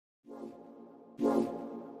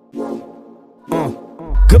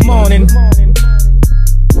morning.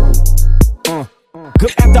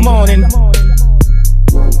 Good after morning.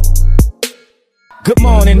 Good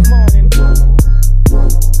morning.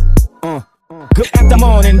 Good after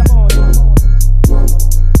morning.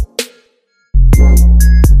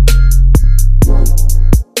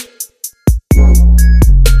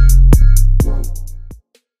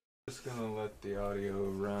 Just gonna let the audio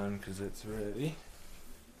run because it's ready.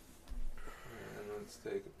 And let's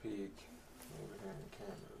take a peek over here in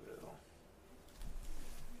Camerville.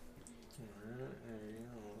 Alright, there you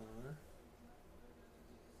are.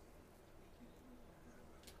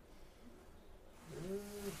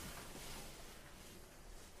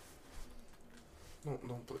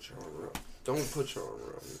 Don't put your arm around. Don't put your arm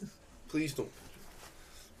around me. Please don't.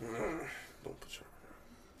 Don't put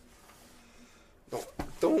your arm.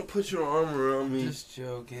 Don't put your arm around me. Just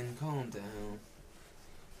joking. Calm down.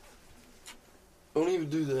 Don't even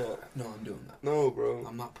do that. No, I'm doing that. No, bro.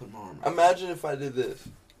 I'm not putting my arm around. Imagine if I did this.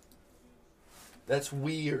 That's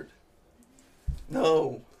weird.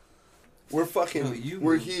 No. We're fucking. No,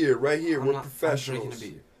 we're here, right here. We're professionals. I'm drinking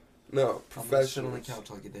a beer. No, I'm gonna sit on professionals. the couch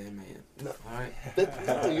like a damn man. No. Alright?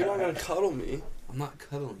 No, you're not gonna cuddle me. I'm not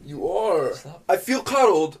cuddling you. You are. Stop. I feel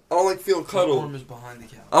cuddled. I don't like feeling My cuddled. arm is behind the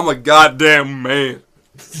couch. I'm a goddamn man.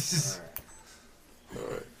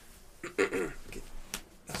 Alright.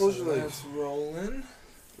 Close your legs. That's rolling.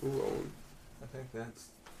 We're rolling. I think that's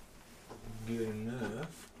good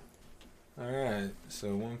enough. Alright,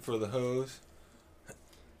 so one for the hose.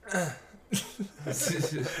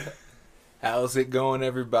 How's it going,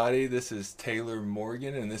 everybody? This is Taylor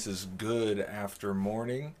Morgan, and this is Good After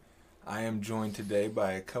Morning. I am joined today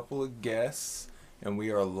by a couple of guests, and we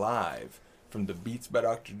are live from the Beats by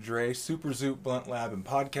Dr. Dre Super Zoot Blunt Lab and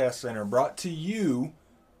Podcast Center, brought to you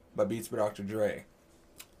by Beats by Dr. Dre.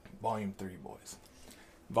 Volume 3, boys.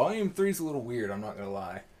 Volume 3 is a little weird, I'm not gonna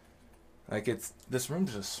lie. Like, this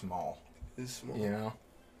room's just small. It's small. You know?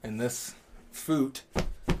 And this foot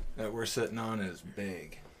that we're sitting on is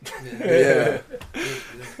big. Yeah.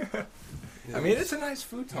 I mean, it's a nice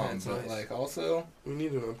futon, Yeah, it's but nice. like also, We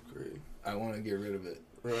need an upgrade. I want to get rid of it.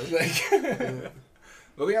 Right? Like, Yeah.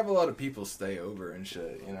 but we have a lot of people stay over and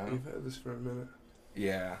shit, you know? We've had this for a minute.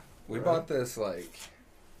 Yeah. We Right. bought this, like,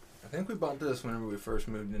 I think we bought this whenever we first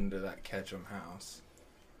moved into that Ketchum house.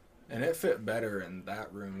 And it fit better in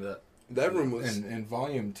that room. That room was In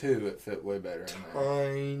volume 2, it fit way better in there.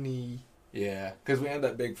 tiny. Yeah, because we had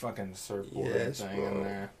that big fucking surfboard Yes, thing bro. in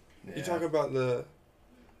there. Yeah. You talking about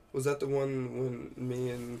was that the one when me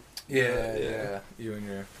and... Yeah. You and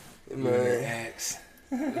your My ex.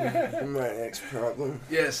 my ex problem.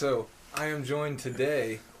 Yeah, so I am joined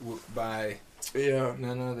today by Yeah.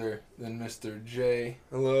 none other than Mr. J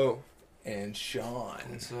Hello. and Sean.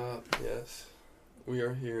 What's up? Yes. We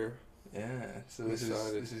are here. Yeah, so this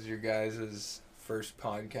Excited. is your guys' first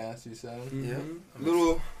podcast, you said? Yeah.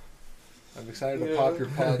 Little... I'm excited to Yeah. pop your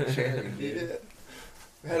pod cherry, dude. Yeah.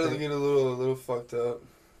 We had to get a little fucked up,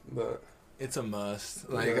 but... It's a must.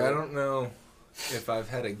 Like, Yeah. I don't know if I've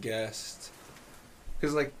had a guest,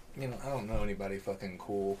 because, like, you know, I don't know anybody fucking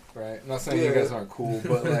cool, right? I'm not saying you Yeah. guys aren't cool,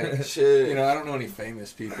 but, like, Shit. you know, I don't know any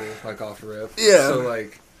famous people, like, off the rip. Yeah. So,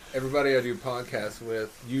 like, everybody I do podcasts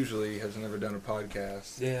with usually has never done a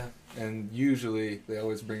podcast. Yeah. And usually they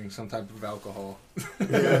always bring some type of alcohol.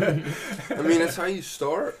 Yeah. I mean, that's how you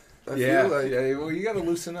start. I yeah, feel like... yeah, well, you gotta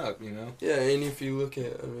loosen up, you know? Yeah, and if you look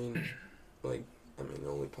at, the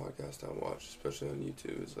only podcast I watch, especially on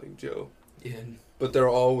YouTube, is like Joe. Yeah. But they're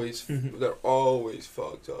always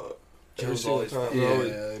fucked up. Every Joe's single always time, fucked they're Yeah,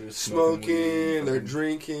 always they're just smoking, weed, they're fucking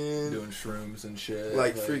drinking, doing shrooms and shit.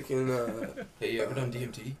 like freaking, Hey, you ever done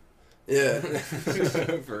DMT? yeah.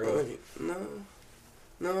 For real. Like,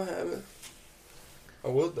 no, I haven't. I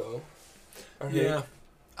would though. I heard. Yeah,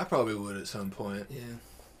 I probably would at some point. Yeah.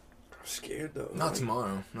 I'm scared though. Not like,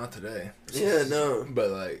 tomorrow, not today. Yeah, no. But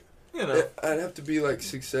like, you know, I'd have to be like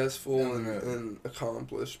successful No, no. and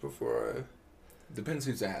accomplished before I. depends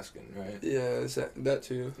who's asking, right? Yeah, is that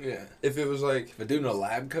too. Yeah. If it was like. If a dude in a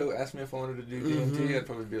lab coat asked me if I wanted to do DMT, Mhm. I'd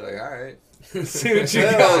probably be like, all right. See what you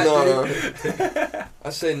Hell got, no. dude. I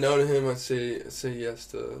say no to him. I say yes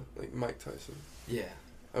to like Mike Tyson. Yeah.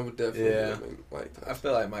 I would definitely Yeah. do Mike I Tyson.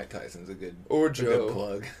 feel like Mike Tyson's a good, Or a good Joe.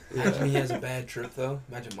 plug. Imagine he has a bad trip, though.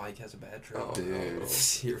 Imagine Mike has a bad trip. Oh, Dude. no.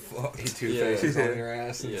 You're fucked. He two-faces Yeah. on your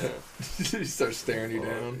ass and Yeah. he starts staring you Oh,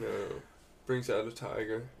 down. no. Brings out a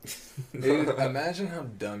tiger. Dude, imagine how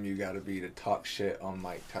dumb you gotta be to talk shit on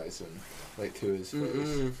Mike Tyson, like, to his face.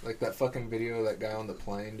 Mm-mm. Like that fucking video of that guy on the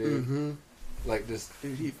plane, dude. Mm-hmm. Like, just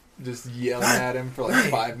yelling at him for like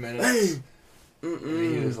 5 minutes. Hey,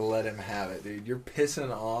 And he just let him have it, dude. You're pissing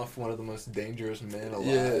off one of the most dangerous men alive.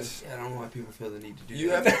 Yes. Yeah, I don't know why people feel the need to do You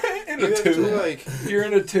that. have In you a have tube. to, like... You're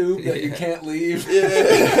in a tube that you can't leave.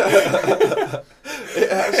 Yeah. It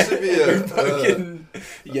has to be You're a... fucking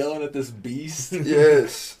yelling at this beast.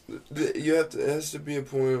 yes. You have to... It has to be a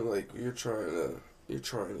point of, like, you're trying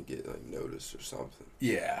to get, like, noticed or something.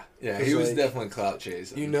 Yeah. Yeah, 'Cause, he was like, definitely clout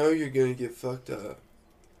chasing. You know you're gonna get fucked up.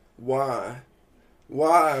 Why?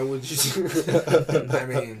 Why would you... I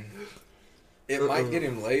mean, it might get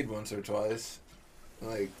him laid once or twice.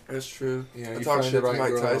 Like, That's true. you know, I you talked find shit the to right Mike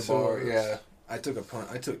girl in a Tyson bar. once. Yeah. I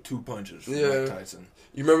took 2 punches from Yeah. Mike Tyson.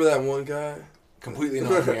 You remember that one guy? Completely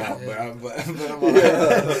knocked me out, Yeah. but I'm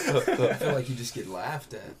I feel like you just get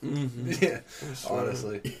laughed at. Mm-hmm. yeah,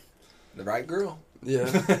 honestly. The right girl. Yeah,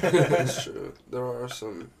 that's true. There are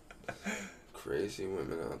some crazy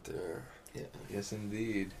women out there. Yeah. Yes,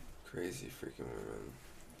 indeed. Crazy freaking women.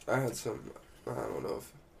 I had some... I don't know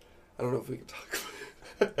if we can talk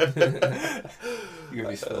about it. You're gonna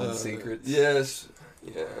be spilling secrets. Yes.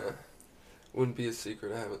 Yeah. Wouldn't be a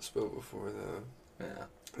secret I haven't spilled before, though. Yeah.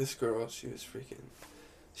 This girl, she was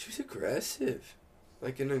aggressive.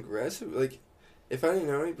 Like, if I didn't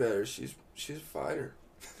know any better, she's a fighter.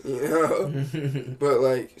 You know? But,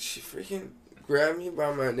 like, she freaking grabbed me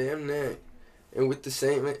by my damn neck. And with the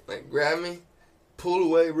same, like, grabbed me, pulled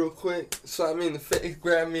away real quick, slapped me in the face,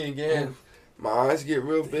 grabbed me again. My eyes get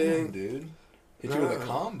real Damn, big. dude. Hit you with a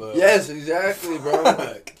combo. Yes, exactly, bro.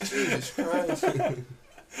 Fuck. Jesus Christ.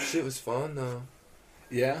 Shit was fun, though.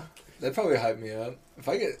 Yeah, that'd probably hype me up.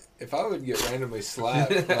 If I would get randomly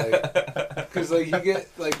slapped, like, cause like you get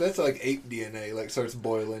like that's like ape DNA like starts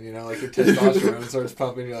boiling, you know, like your testosterone starts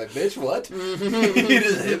pumping. You're like, bitch, what? You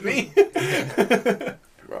just hit me.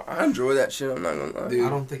 Bro, I enjoy that shit. I'm not gonna lie. Dude. I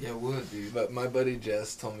don't think I would, dude. But my buddy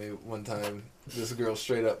Jess told me one time this girl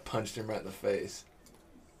straight up punched him right in the face,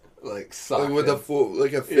 like socked Like with him. a full,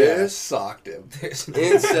 like a Yeah, fist. socked him.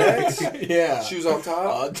 In sex. Yeah, She was on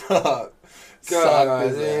top. on top. God Socked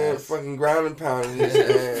his damn, ass. fucking grounding pounding his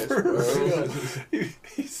ass, For bro. real.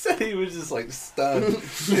 He said he was just like stunned.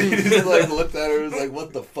 He just like looked at her and was like,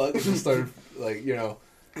 what the fuck? And just started like, you know,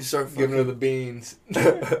 He started giving her fucking. the beans.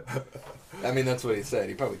 I mean, that's what he said.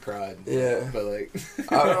 He probably cried. Yeah. But like,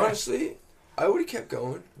 Honestly, I would have kept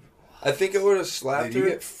going. I think I would have slapped did you her.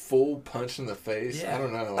 get full punch in the face? Yeah. I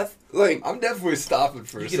don't know. Like, I'm definitely stopping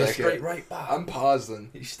for You a get a second. straight right pop. I'm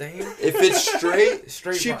pausing. You staying? if it's straight,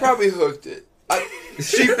 Straight she right. probably hooked it.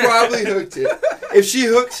 She probably hooked it. If she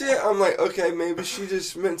hooks it, I'm like, okay, maybe she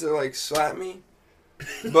just meant to like slap me.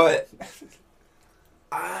 But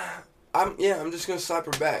I'm just gonna slap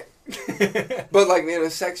her back. But like in a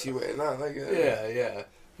sexy way, not like a, Yeah.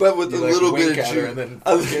 But with You, a like, little wink bit of at her juice. and then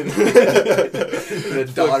I fucking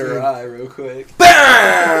the dot her eye real quick.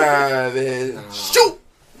 Bam! And No. shoot!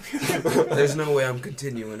 There's no way I'm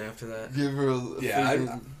continuing after that. Give her a Yeah,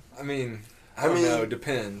 freaking- I mean, I I don't mean, know.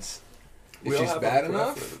 Depends. we If all she's have bad our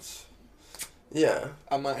enough, preference. Yeah,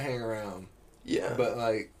 I might hang around. yeah. But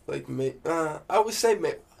like, I would say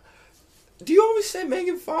do you always say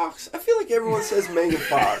Megan Fox? I feel like everyone says Megan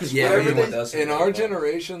Fox. Yeah, Whenever everyone they- does. in our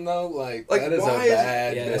generation though, like Like, that is a why is it-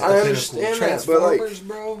 bad. Yeah, that's that's I the the understand pinnacle. that, but like, Transformers,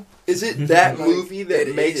 bro. is it that Like, movie that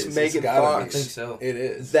it makes is. It's Megan gotta be. I think Fox so. It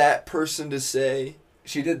is. that person to say?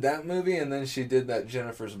 She did that movie, and then she did that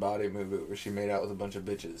Jennifer's Body movie where she made out with a bunch of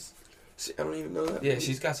bitches. See, I don't even know that. Yeah, movie.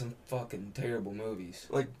 she's got some fucking terrible movies.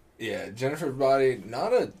 Yeah, Jennifer's Body,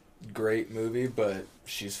 not a great movie, but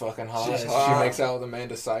she's fucking hot. She's She hot. makes out with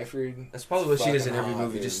Amanda Seyfried. That's probably what she is in Fucking every hot,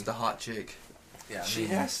 movie, dude. just the hot chick. Yeah, She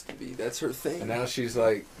has to be. That's her thing. And now she's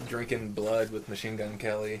like drinking blood with Machine Gun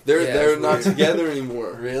Kelly. They're Yeah, they're it's not weird. together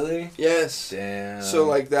anymore. Really? Yes. Damn. So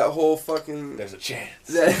like that whole fucking. there's a chance.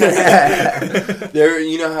 There,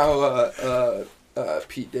 you know how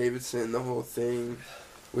Pete Davidson, the whole thing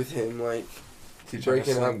with him, like He trying to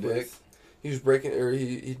breaking sling up dick. with, he was breaking, or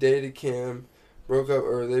he dated Kim,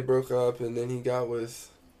 they broke up, and then he got with,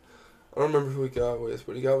 I don't remember who he got with,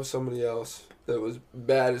 but he got with somebody else that was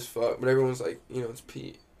bad as fuck. But everyone's like, it's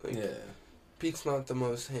Pete. Like, Yeah. Pete's not the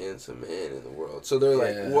most handsome man in the world, so they're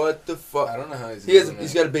Yeah. like, what the fuck? I don't know how he's.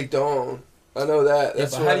 He's got a big dong. I know that. Yeah,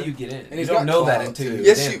 That's but why. how do you get in? And And he's you don't got know that clout, until too. you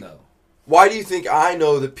Yes, get you- in, though. Why do you think I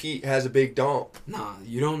know that Pete has a big dong? Nah,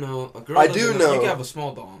 you don't know. A girl I doesn't do know. You can have a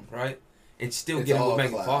small dong, right? And still It's get in all with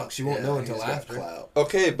Megan clout. Fox. You won't Yeah, know he's until got after. clout.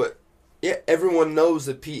 Okay, but yeah, everyone knows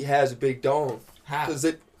that Pete has a big dong. How? Because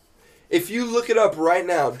if you look it up right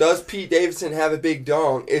now, does Pete Davidson have a big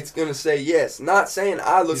dong? It's gonna say yes. Not saying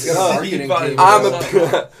I looked He's it got a up. marketing probably team. I'm bro.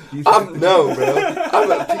 a, I'm no, bro.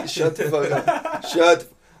 I'm a Pete. Shut the fuck up.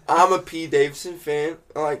 I'm a Pete Davidson fan.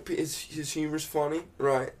 I like his humor's funny,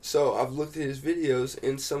 right? So I've looked at his videos,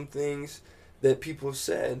 and some things that people have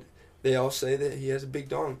said, they all say that he has a big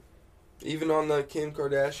dong. Even on the Kim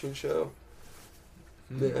Kardashian show.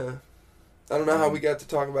 Yeah. I don't know how we got to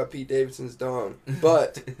talk about Pete Davidson's dong,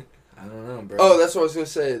 but... I don't know, bro. Oh, that's what I was going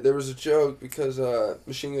to say. There was a joke because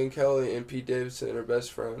Machine Gun Kelly and Pete Davidson are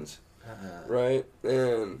best friends, right?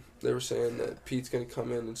 And they were saying that Pete's going to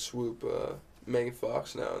come in and swoop Megan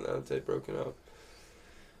Fox now that they've broken up.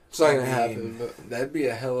 It's not going to happen, but... That'd be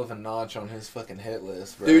a hell of a notch on his fucking hit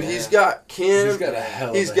list, bro. Dude, he's got Kim. He's got a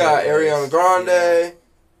hell He's of a got hit Ariana list. Grande. Yeah.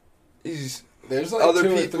 He's... There's like other 2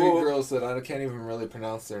 or 3 people. girls that I can't even really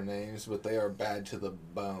pronounce their names, but they are bad to the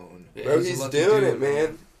bone. Yeah, Bro, a he's lucky doing dude, it,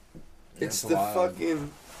 man. It's That's the wild.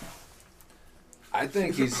 fucking... I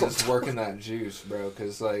think he's just working that juice, bro,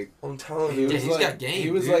 because, like, I'm telling he you. Yeah, was he's like, got game,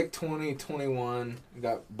 he was dude. like 20, 21,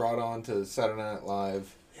 got brought on to Saturday Night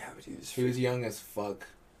Live. Yeah, but He was young as fuck.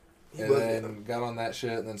 He And was then young. got on that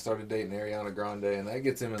shit and then started dating Ariana Grande, and that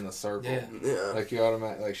gets him in the circle. Yeah. Yeah. Like, you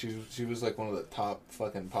automatically, like, she was like one of the top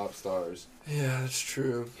fucking pop stars. Yeah, that's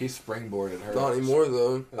true. He springboarded her. Not anymore,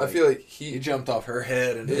 though. I Like, feel like He he... jumped off her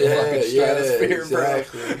head and hit Yeah, the fucking stratosphere,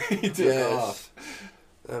 exactly. bro. He took Yes. off.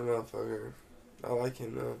 That motherfucker. I like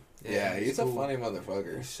him, though. Yeah, he's a cool. funny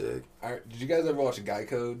motherfucker. He's sick. Did you guys ever watch Guy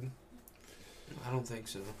Code? I don't think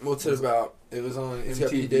so. What's it about? It was on It's got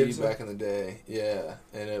Pete MTV Davidson? back in the day. Yeah,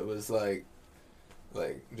 and it was like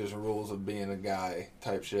just rules of being a guy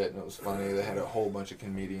type shit, and it was funny. They had a whole bunch of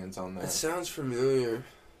comedians on there. That sounds familiar.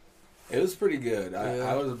 It was pretty good.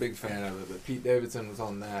 Yeah. I was a big fan of it, but Pete Davidson was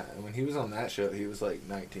on that, and when he was on that show, he was like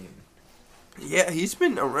 19. Yeah, he's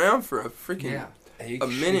been around for a freaking... Yeah. He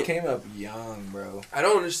minute. came up young, bro. I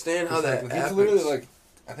don't understand how that He's happens. literally like,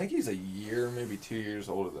 I think he's a year, maybe 2 years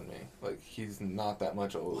older than me. Like, he's not that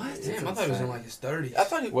much older. What? Than me. Damn, It's I thought he was in insane. like his 30s. I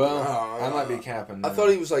thought he... Well, No, I might be no. capping. I now.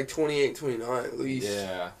 thought he was like 28, 29 at least.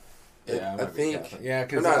 Yeah. I Yeah, I might be think- capping. Yeah,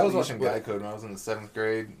 because or not I at was least, watching but- Guy Code when I was in the 7th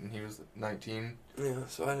grade, and he was 19. Yeah,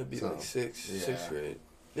 so I had to be So, like sixth yeah. grade.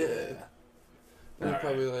 Yeah. He's Alright.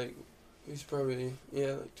 probably like... He's probably,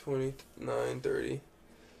 yeah, like 29, 30.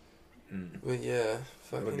 But yeah,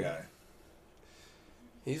 What fucking... a guy.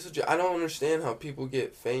 He's legit. I don't understand how people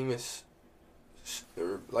get famous,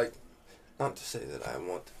 or like, not to say that I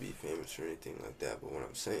want to be famous or anything like that, but what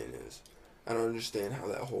I'm saying is, I don't understand how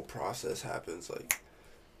that whole process happens. Like,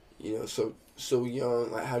 you know, so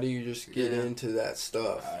young. Like, how do you just get Yeah. into that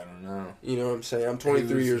stuff? I don't know. You know what I'm saying? I'm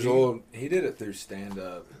 23 He years old. He did it through stand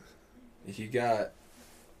up. He got.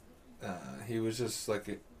 He was just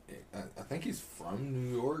like, I think he's from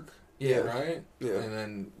New York. Yeah. Right. Yeah. And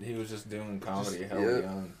then he was just doing comedy Just- hell yeah.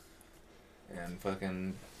 young, and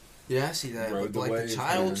fucking. Yeah, I see that. Rode With the like wave, the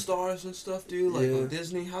child man. stars and stuff, dude. Like Yeah. on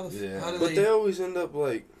Disney. How the Yeah. how do But they always end up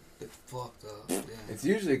like get fucked up? Yeah. It's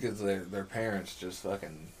usually because their parents just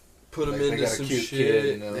fucking. put them Like, they into got a some cute shit.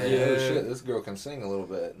 kid, and they're like, yeah. oh shit, this girl can sing a little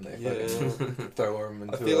bit, and they Yeah. fucking throw them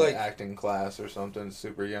into feel an like- acting class or something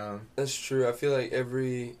super young. That's true. I feel like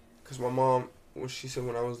because my mom, when she said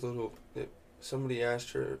when I was little, somebody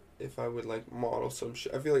asked her if I would like model some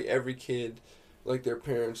shit. I feel like every kid, like their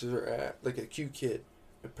parents are like a cute kid,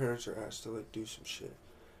 their parents are asked to like do some shit,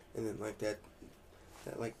 and then like that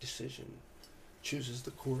like decision chooses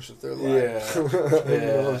the course of their life. Yeah. You know what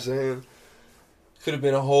Yeah. I'm saying? Could have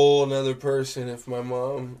been a whole another person if my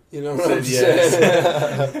mom, you know what I'm Said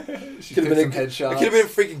saying? She Could've took been some headshots. I could have been a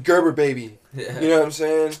freaking Gerber baby. Yeah. You know what I'm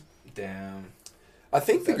saying? Damn. I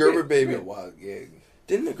think the That'd Gerber be baby. a wild gig.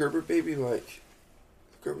 Didn't the Gerber baby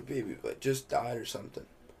just died or something?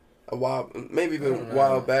 A while, maybe even a don't know.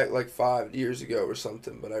 while back, like 5 years ago or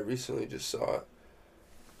something. But I recently just saw it.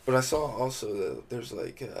 But I saw also that there's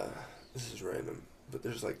like this is random, but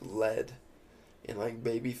there's like lead in like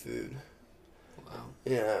baby food. Wow.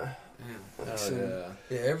 Yeah. Yeah. Like Oh some- yeah.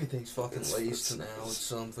 Yeah, everything's fucking It's- laced it's- now with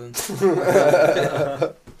something.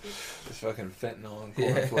 Just fucking fentanyl and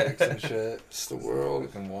Yeah. cornflakes and shit. It's the world.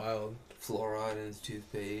 Fucking wild. Fluoride in his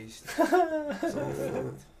toothpaste.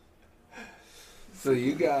 So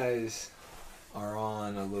you guys are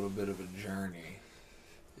on a little bit of a journey.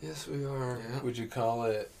 Yes, we are. Yeah. Would you call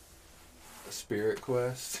it a spirit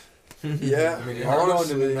quest? Yeah. I mean, you Yeah. are going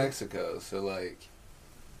to New Honestly. Mexico, so like,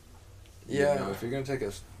 Yeah. you know, if you're gonna take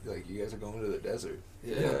us, like, you guys are going to the desert.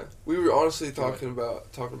 Yeah. We were honestly talking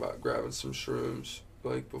about grabbing some shrooms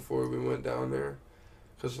like before we went down there,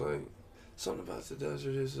 cause like something about the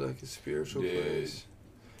desert is like a spiritual Dude. place.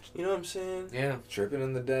 You know what I'm saying? Yeah. Tripping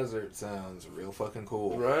in the desert sounds real fucking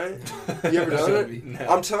cool. Right? You ever done it? No.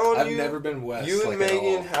 I'm telling I've you, never been west. you like, and at all.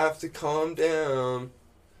 Megan have to calm down.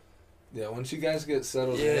 Yeah, once you guys get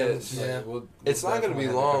settled Yes. in, Yeah. It's not gonna be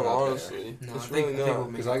long, honestly. No, It's I think really we'll not.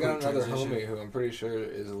 make Because a I got quick another transition. homie who I'm pretty sure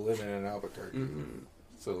is living in Albuquerque. Mm-hmm.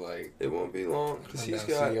 So like, It won't be long because come he's down,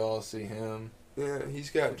 got see y'all, see him. he's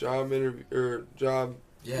got job interview or job.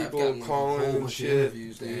 Yeah, I've People gotten like, calling a whole and bunch of shit.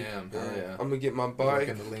 interviews, dude. Damn, hell yeah. I'm gonna get my Look bike.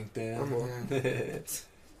 into LinkedIn. I'm gonna Yeah.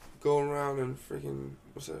 go around and freaking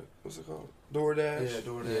what's it called? DoorDash. Yeah,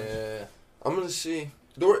 DoorDash. Yeah. I'm gonna see.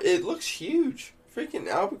 It looks huge.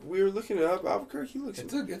 Freaking we were looking it up. Albuquerque looks.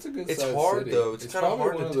 It's a good It's sized hard, city. though. It's kinda probably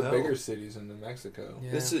hard one to of the tell. bigger cities in New Mexico.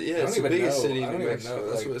 Yeah. It's I it's don't the even biggest know. city I in don't New even Mexico. know,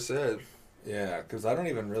 That's like- what it said. Yeah, because I don't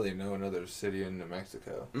even really know another city in New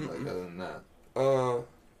Mexico. Like Mm-mm. other than that,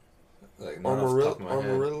 like not off the Amarillo. top of my head.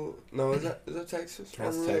 Amarillo. No, is that Texas?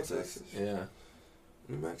 That's Amarillo, Texas. Yeah.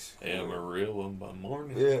 New Mexico. Amarillo by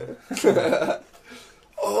morning. Yeah.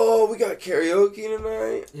 Oh, we got karaoke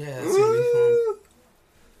tonight. Yeah, it's gonna be fun. Woo!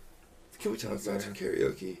 Can we talk That's about some fair.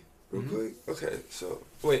 karaoke real Mhm. quick? Okay, so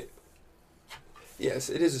wait. Yes,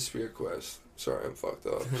 it is a spirit quest. Sorry, I'm fucked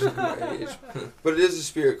up. It's my age. But it is a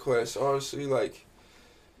spirit quest. Honestly, like,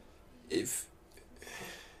 if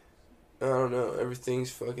I don't know,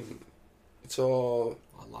 everything's fucking. It's all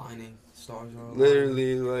Aligning. Stars are aligning.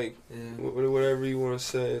 literally like Yeah. whatever you want to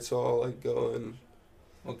say. It's all like going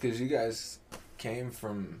Well, because you guys came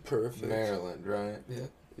from perfect. Maryland, right? Yeah.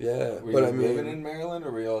 Yeah, Were but you I mean, living in Maryland,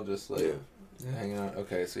 or were y'all just like yeah. Yeah. hanging out?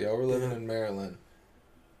 Okay, so y'all were living Yeah. in Maryland,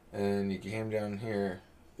 and you came down here.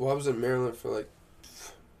 Well, I was in Maryland for like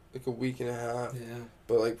a week and a half. Yeah.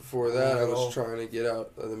 But like before that, I Oh. was trying to get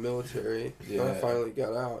out of the military. And I Yeah. finally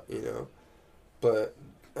got out, you know. But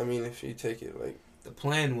I mean, if you take it like, The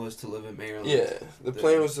plan was to live in Maryland. yeah, the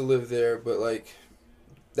plan was to live there, but like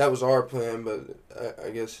that was our plan. But I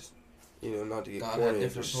guess, you know, not to get God had corny, it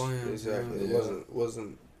different just- plans, exactly. yeah. It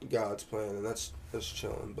wasn't God's plan, and that's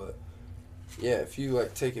chilling. But yeah, if you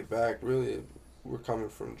like take it back, really, we're coming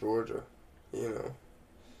from Georgia, you know.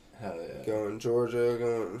 Hell yeah. Going Georgia,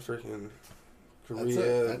 going freaking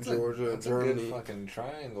Korea, Georgia, that's Germany. a good fucking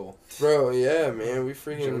triangle. Bro, yeah, man, we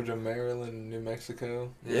freaking Georgia, Maryland, New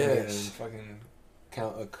Mexico. Yes. And fucking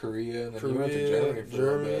Korea, and then Korea, you went to Germany for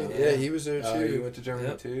a little bit. Yeah, he was there Oh, you too. went to Germany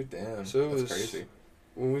Yep. too? Damn. So it that's was- crazy.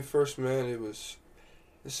 When we first met, it's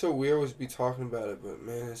so weird always be talking about it, but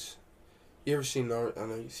man, you ever seen Naruto? I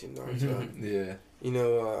know you've seen Naruto. Yeah. You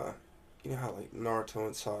know how like Naruto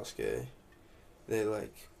and Sasuke, they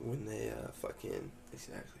like when they fucking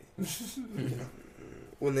exactly.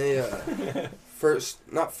 When they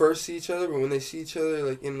not first see each other, but when they see each other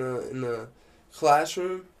like in the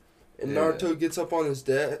classroom, and Yeah. Naruto gets up on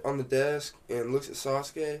on the desk and looks at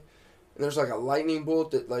Sasuke, and there's like a lightning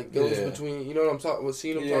bolt that like goes Yeah. between. You know what I'm talking? What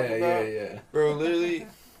scene I'm Yeah, talking about? yeah. Bro, literally,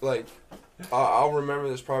 like, I'll remember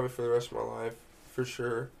this probably for the rest of my life, for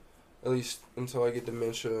sure. At least until I get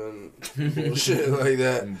dementia and bullshit like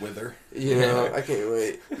that. And Wither. You know, I can't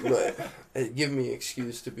wait. But it give me an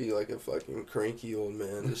excuse to be like a fucking cranky old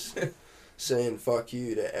man, just saying fuck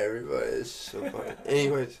you to everybody. It's so funny.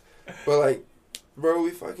 Anyways, but like, bro, we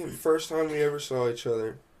fucking first time we ever saw each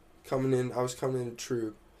other, I was coming in a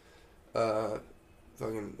troop,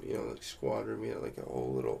 fucking, you know, like squadron. We had like a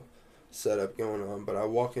whole little setup going on. But I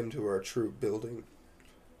walk into our troop building,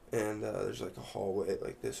 and there's like a hallway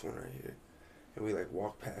like this one right here, and we like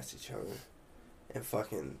walk past each other. And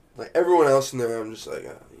fucking, like, everyone else in there, I'm just like,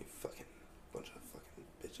 oh, you fucking bunch of fucking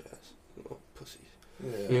bitch-ass little pussies.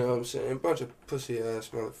 Yeah. You know what I'm saying? A bunch of pussy-ass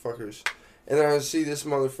motherfuckers. And then I see this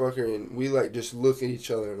motherfucker, and we, like, just look at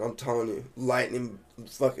each other, and I'm telling you, lightning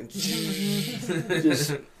fucking,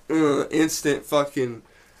 just, instant fucking,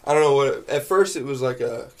 I don't know what, at first it was like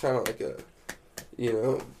a, kind of like a, you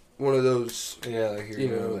know, one of those, Yeah, like you're you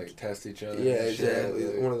gonna know, like test each other. yeah, and shit, exactly,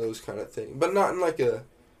 like- one of those kind of things. But not in, like, a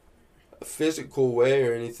physical way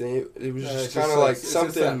or anything. It was No, just it's kind of like like it's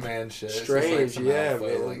just that something, man shit. It's just strange, some yeah, alpha,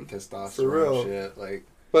 man. like testosterone For real. shit. Like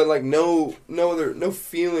but like no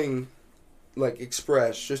feeling, like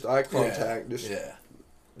expressed, just eye contact. Just yeah.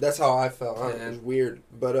 that's how I felt. I don't know, Yeah. it was weird,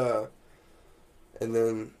 but and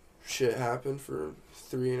then shit happened for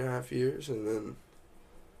 3.5 years, and then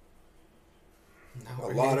Now a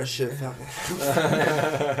we're lot here. of shit happened.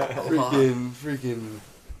 A lot.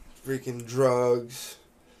 freaking drugs.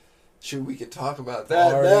 Shoot, we could talk about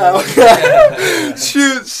that Army. now.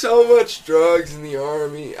 Shoot, so much drugs in the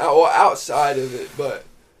army. Well, outside of it, but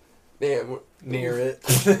damn, Near it.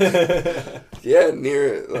 yeah,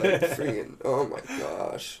 near it. Like freaking, oh my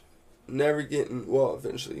gosh, never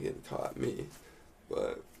eventually getting caught, me,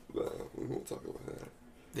 but we won't talk about that.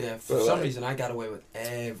 Yeah, for But, some like- reason I got away with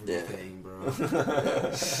everything, bro.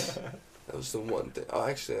 That was the one thing. Oh,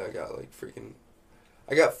 actually, I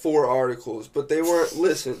I got 4 articles, but they weren't.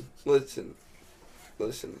 Listen.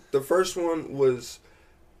 The first one was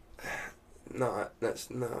no.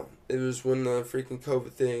 It was when the freaking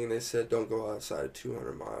COVID thing, and they said don't go outside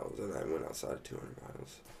 200 miles, and I went outside 200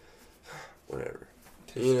 miles. Whatever,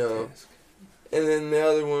 you know. And then the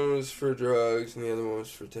other one was for drugs, and the other one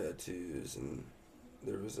was for tattoos, and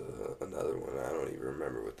there was another one. I don't even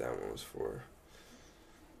remember what that one was for.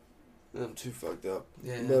 I'm too fucked up.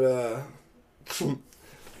 Yeah. But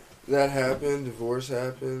that happened. Divorce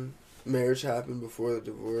happened. Marriage happened before the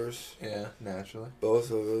divorce. Yeah, naturally. Both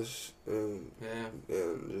of us, and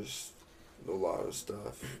just a lot of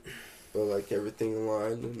stuff. But like everything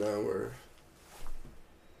aligned, and now we're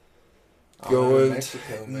going New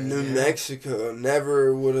Mexico, man. New Mexico.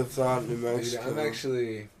 Never would have thought New Mexico. Dude, I'm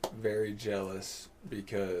actually very jealous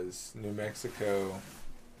because New Mexico,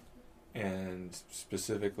 and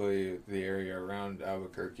specifically the area around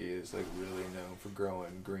Albuquerque, is like really known for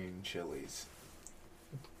growing green chilies.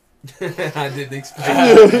 I didn't expect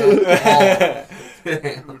that.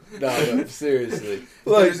 No, seriously.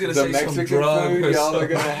 Like, The Mexican food y'all are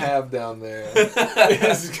gonna have down there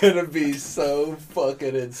is gonna be so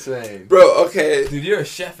fucking insane. Bro, okay. Dude, you're a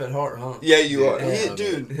chef at heart, huh? Yeah, you are. Yeah,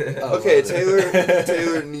 Dude. I Okay, love it.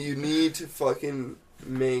 Taylor, you need to fucking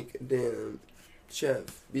make a damn chef.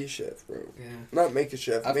 Be a chef, bro. Yeah. Not make a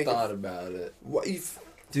chef. I've make thought about it. What Dude,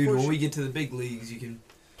 course when you- we get to the big leagues, you can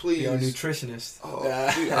please. be our nutritionist. Oh,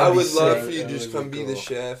 Yeah. dude, That'd I be would love sick. for you to That just would come be be the cool.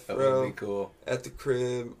 chef, That bro. would be cool. At the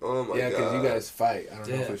crib. Oh my Yeah, god. because you guys fight. I don't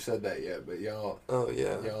know if Yeah. we've said that yet, but y'all Oh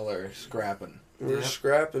yeah. y'all are scrapping. We're Yeah.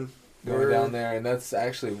 scrapping. Going We're down there, and that's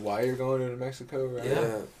actually why you're going to New Mexico, right?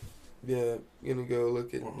 Yeah. Yeah. Gonna go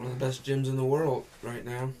look at. One of the best gyms in the world right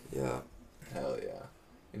now. Yeah. Hell yeah.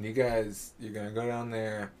 And you guys, you're going to go down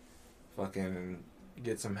there, fucking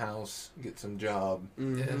get some house, get some job,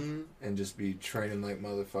 Mm-hmm. and just be training like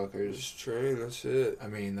motherfuckers. Just train. That's it. I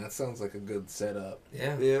mean, that sounds like a good setup.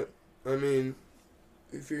 Yeah. Yeah. I mean,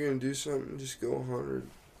 if you're gonna do something, just go 100.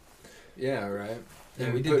 Yeah, right? Yeah,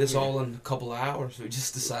 And we did put this me- all in a couple of hours. We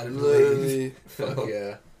just decided to leave. Literally, Fuck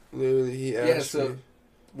yeah. literally, he Yeah, asked so- me.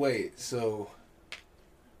 Wait, so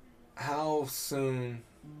how soon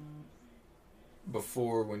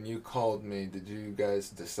before when you called me did you guys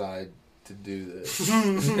decide to do this?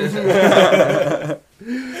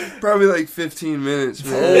 Probably like 15 minutes,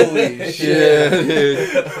 man. Holy shit. Yeah,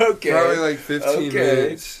 dude. Okay. Probably like 15 Okay.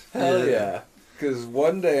 minutes. Hell yeah. Because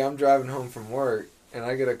one day I'm driving home from work and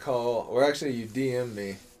I get a call, or actually you DM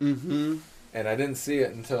me, Mm-hmm. and I didn't see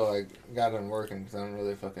it until I got done working because I don't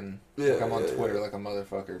really fucking, Yeah, like I'm on yeah, Twitter yeah. like a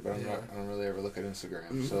motherfucker, but I don't really ever look at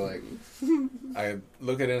Instagram. So like, Mm-hmm. I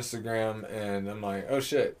look at Instagram and I'm like, oh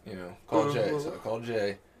shit, call Jay. Uh-huh. So I call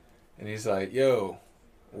Jay and he's like, yo,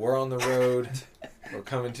 we're on the road. We're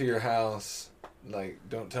coming to your house. Like,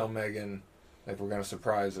 don't tell Megan. Like, we're going to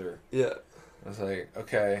surprise her. Yeah. I was like,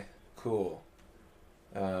 okay, cool.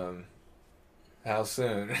 How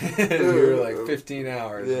soon? You were like 15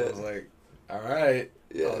 hours. Yeah. I was like, all right.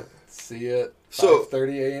 Yeah. I'll see you at So-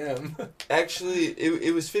 5:30 a.m. Actually,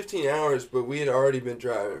 it was 15 hours, but we had already been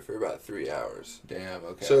driving for about 3 hours. Damn,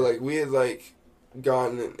 okay. So, like, we had, like,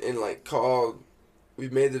 gotten and like, called. We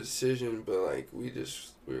made the decision, but, like, we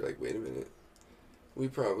were like, wait a minute. We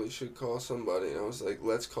probably should call somebody. And I was like,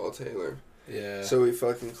 let's call Taylor. yeah. So we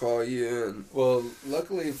fucking call you, and Well,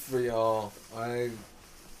 luckily for y'all, I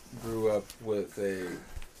grew up with a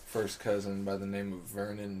first cousin by the name of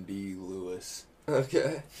Vernon D. Lewis.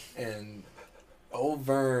 okay. And old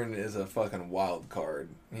Vern is a fucking wild card.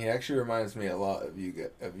 He actually reminds me a lot of you.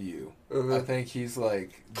 Uh-huh. I think he's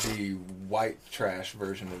like the white trash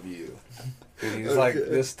version of you. Dude, he's like Okay.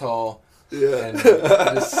 this tall Yeah. and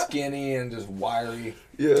just skinny and just wiry.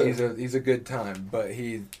 Yeah. He's a good time, but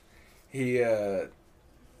he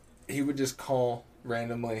would just call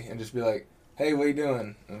randomly and just be like, "Hey, what you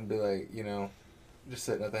doing?" And I'd be like, just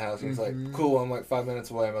sitting at the house. And he's like, Mhm. "Cool, I'm like 5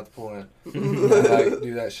 minutes away. I'm about to pull in." And I'd like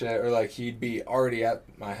do that shit, or like he'd be already at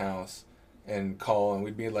my house and call, and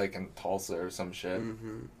we'd be like in Tulsa or some shit.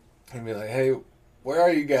 Mm-hmm. He'd be like, "Hey, where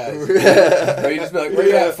are you guys?" Or he'd just be like, "Where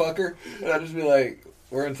you at, fucker?" And I'd just be like,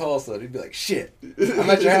 "We're in Tulsa." And he'd be like, "Shit, I'm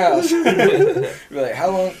at your house." He'd be like,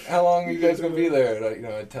 "How long are you guys gonna be there?" And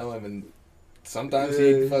I'd tell him, and sometimes Yeah,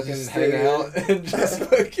 he'd fucking just hang stay out and just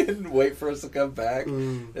fucking wait for us to come back.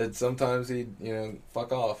 Mm. And sometimes he'd,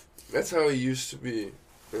 fuck off. That's how it used to be,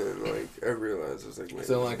 and like I realized I was like, wait.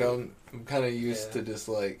 So like I'm kind of used to just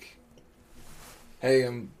like, hey,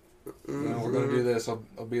 we're gonna do this. I'll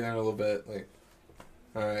be there in a little bit. Like,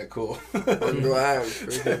 all right, cool. I'm glad.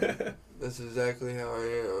 Freaking, that's exactly how I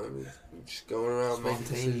am. I'm just going around making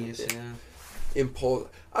Spontaneous, decisions. yeah.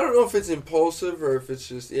 I don't know if it's impulsive or if it's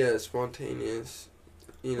just spontaneous.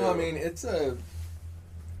 You know. Well, I mean,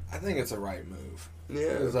 I think it's a right move.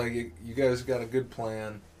 Yeah. It's like you guys got a good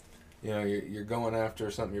plan. You know, you're going after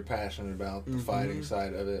something you're passionate about, the fighting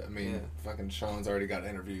side of it. I mean, fucking Sean's already got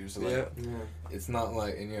interviews. So like, it's not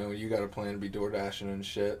like, and you got a plan to be door dashing and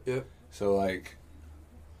shit. Yep. So like,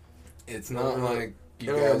 it's not like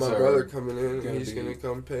you and guys I got my are brother coming in, and he's be, gonna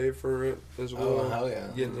come pay for it as well. Oh hell yeah!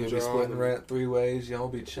 Getting the You'll be job splitting and- rent 3 ways. Y'all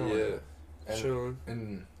be chilling. Yeah. Chilling.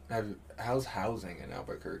 And how's housing in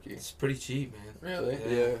Albuquerque? It's pretty cheap, man. Really?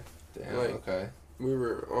 Yeah. Damn. Like, okay. I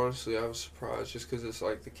was surprised just because it's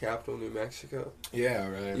like the capital, New Mexico. Yeah.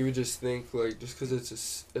 Right. You would just think like just because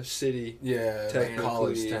it's a city. Yeah, like Technically,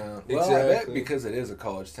 college town. Well, I bet exactly. because it is a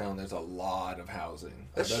college town, there's a lot of housing.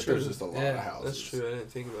 That's I bet true. there's just a lot of houses. That's true. I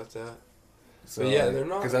didn't think about that. So, But yeah, they're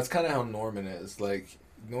not. Because that's kind of how Norman is. Like,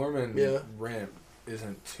 Norman Yeah. rent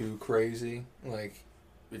isn't too crazy. Like,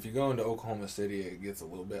 if you go into Oklahoma City, it gets a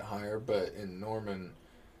little bit higher. But in Norman,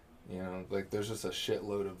 you know, like, there's just a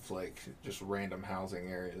shitload of, like, just random housing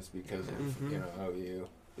areas because of, you know, OU.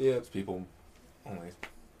 Yeah. It's people only...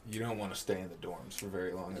 You don't want to stay in the dorms for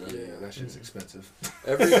very long at OU. That shit's expensive.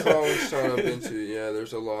 Every college town I've been to,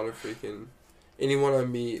 there's a lot of freaking... Anyone I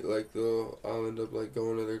meet, like, I'll end up, like,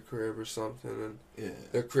 going to their crib or something, and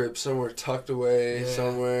their crib somewhere tucked away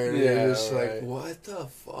somewhere, and you're just like, what the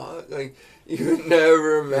fuck? Like, you would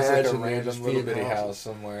never imagine. It's like a random little bitty house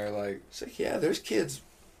somewhere, like... It's like, there's kids,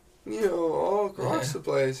 you know, all across the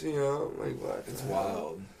place, you know? I'm like, what? It's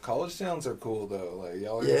wild. College towns are cool, though. Like,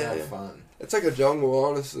 y'all are gonna have fun. It's like a jungle,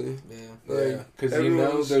 honestly. Yeah. Like, because you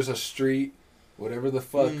know there's a street, whatever the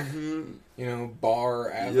fuck, you know,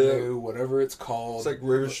 bar, avenue, whatever it's called. It's like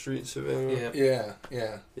River Street, Savannah.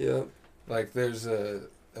 Yeah. Like there's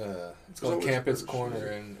it's called Campus Corner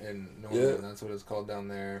in Norman. That's what it's called down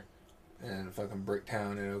there. And fucking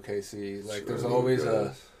Bricktown in OKC. Like there's always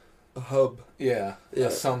a hub. Yeah. A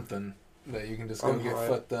something that you can just go get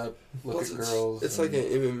fucked up, look at girls. It's like an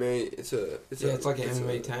MMA. It's like an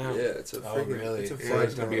MMA town. Yeah, it's a freaking. Really? It's a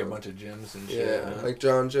there's gonna be a bunch of gyms and shit. Yeah, like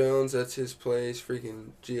John Jones, that's his place.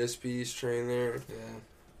 Freaking GSP's train there. Yeah.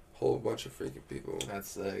 Whole bunch of freaking people.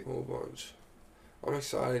 That's like whole bunch. I'm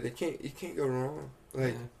excited. You can't go wrong.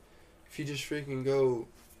 Like, if you just freaking go,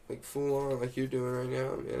 like full on, like you're doing right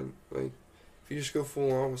now, man. Like, if you just go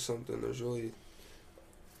full on with something, there's really.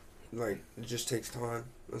 Like, it just takes time.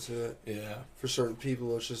 That's it. Yeah. For certain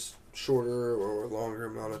people, it's just shorter or longer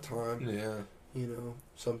amount of time. Yeah. You know,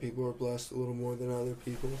 some people are blessed a little more than other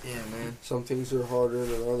people. Yeah, man. Some things are harder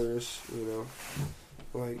than others, you know.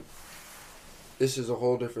 Like, this is a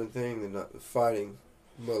whole different thing than fighting.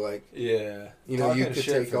 But, like, you know, you could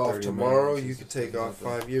take off tomorrow, you could take off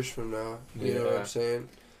 5 years from now. You know what I'm saying?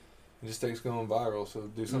 It just takes going viral, so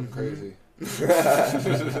do something crazy.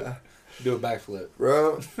 Do a backflip.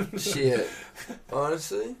 Bro, shit.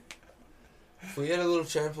 Honestly, if we had a little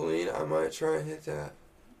trampoline, I might try and hit that.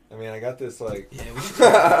 I mean, I got this, like... Yeah,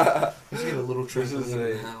 we should get a little trampoline in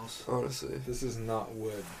the house. Honestly. This is not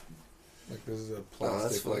wood. Like, this is a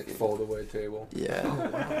plastic, fold-away table. Yeah.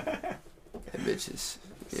 That bitches.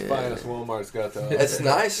 It's finest Walmart's got the... It's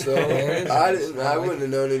nice, though. I wouldn't have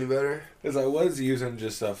known any better. Because I was using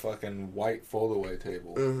just a fucking white fold-away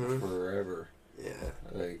table forever. Yeah.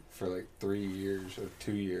 Like, for like 3 years or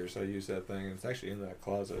 2 years, I used that thing. And it's actually in that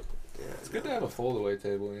closet. Yeah. It's good to have a fold-away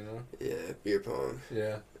table, you know? Yeah, beer pong.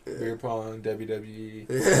 Yeah. Beer pong, WWE.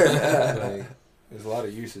 Like, there's a lot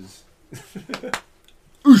of uses.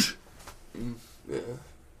 Yeah.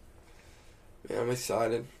 Yeah, I'm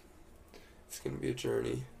excited. It's gonna be a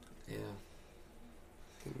journey. Yeah.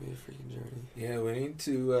 It's gonna be a freaking journey. Yeah, we need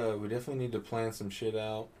to, we definitely need to plan some shit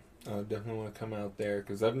out. Definitely want to come out there,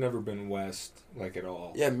 because I've never been west, like, at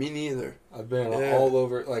all. Yeah, me neither. I've been all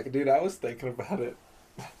over, like, dude, I was thinking about it,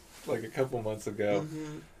 like, a couple months ago.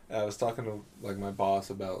 I was talking to, like, my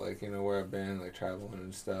boss about, like, you know, where I've been, like, traveling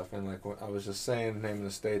and stuff, and, like, I was just saying the name of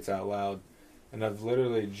the states out loud, and I've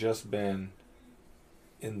literally just been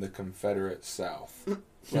in the Confederate South.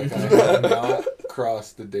 Like, I have not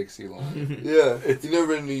crossed the Dixie line. Yeah. You never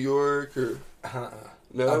been to New York or...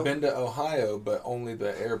 No? I've been to Ohio, but only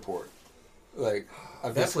the airport. Like,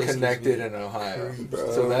 I've just connected in Ohio.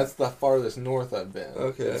 So that's the farthest north I've been.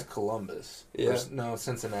 Okay. It's Columbus. Yeah. No,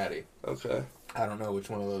 Cincinnati. Okay. I don't know which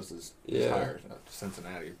one of those is higher.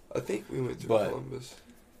 Cincinnati. I think we went through Columbus.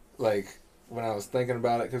 Like, when I was thinking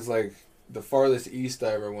about it, because, like, the farthest east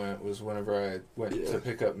I ever went was whenever I went to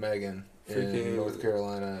pick up Megan in North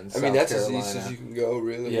Carolina and South Carolina. That's as east as you can go,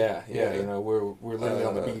 really. Yeah. You know, we're literally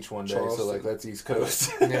on the beach one day, Charleston. So, like, that's East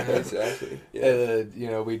Coast. Yeah, exactly. Yeah. You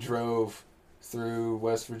know, we drove through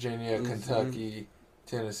West Virginia, Kentucky,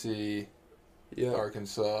 Tennessee, Yeah.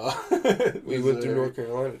 Arkansas. We went through North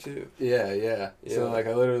Carolina too. Yeah. So like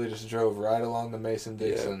I literally just drove right along the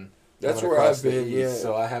Mason-Dixon. That's went where across I've the been. east, Yeah.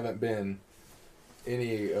 So I haven't been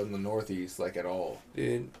any of the Northeast like at all.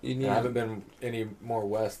 Dude, you need. And I haven't been any more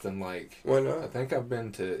west than like. Why I not? think I've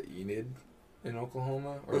been to Enid in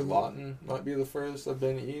Oklahoma, or Mhm. Lawton might be the furthest I've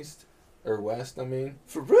been east or west. I mean,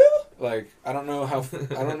 For real? like I don't know how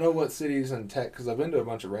I don't know what cities in Texas, because I've been to a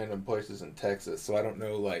bunch of random places in Texas, so I don't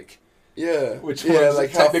know like Yeah. which yeah, one's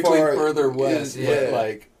like how technically far further is- west. yeah. But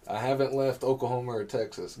like I haven't left Oklahoma or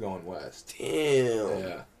Texas going west. Damn.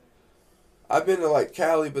 Yeah. I've been to like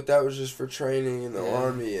Cali, but that was just for training in the Yeah.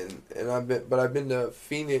 army, and I've been to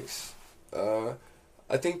Phoenix.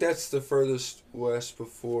 I think that's the furthest west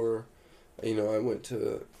before, I went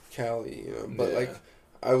to Cali. But Yeah. like,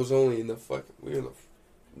 I was only in we were in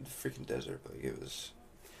the freaking desert. Like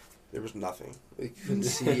there was nothing. We couldn't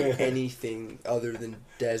see anything other than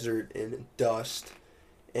desert and dust,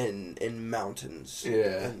 and mountains.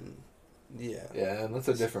 Yeah. And, yeah. Yeah, and that's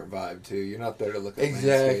a different vibe too. You're not there to look at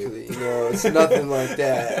Exactly. landscape. It's nothing like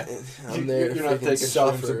that. I'm there to You're not freaking taking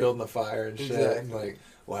suffer suffer. and building a fire and shit. Exactly. Like,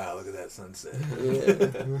 wow, look at that sunset.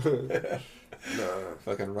 Yeah. No.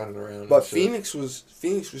 Fucking running around. But and shit.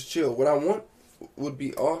 Phoenix was chill. What I want would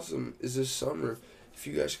be awesome is this summer, if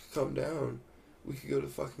you guys could come down, we could go to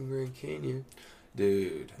fucking Grand Canyon.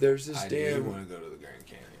 Dude, There's this I do damn. want to go to the Grand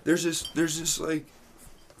Canyon. There's this like,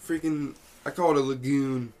 freaking. I call it a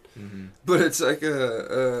lagoon, Mm-hmm. but it's like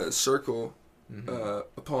a circle, Mm-hmm.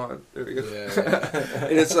 a pond. There we go. Yeah.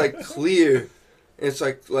 And it's like clear. It's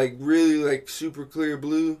like really like super clear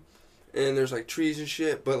blue, and there's like trees and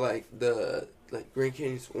shit. But like the Grand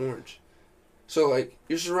Canyon's orange, so like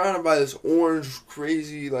you're surrounded by this orange,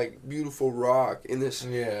 crazy like beautiful rock in this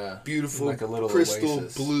Yeah. beautiful Like a little crystal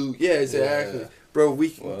oasis. blue. Yeah, exactly. Yeah. Bro, we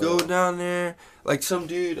can Whoa. go down there. Like some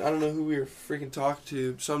dude, I don't know who we were freaking talking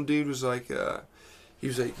to. Some dude was like, he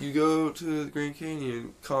was like, you go to the Grand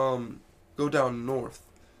Canyon, go down north.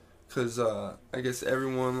 Because I guess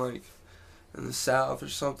everyone, like, in the south or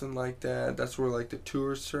something like that, that's where, like, the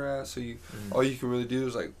tourists are at. So all you can really do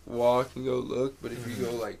is, like, walk and go look. But if you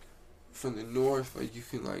go, like, from the north, like, you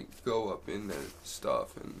can, like, go up in there and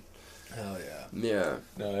stuff. And Hell yeah. yeah.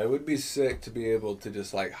 No, it would be sick to be able to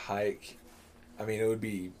just like hike. I mean, it would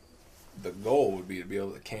be. The goal would be to be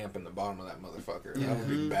able to camp in the bottom of that motherfucker. That would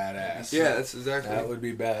be Mhm. badass. Yeah, that's exactly. That would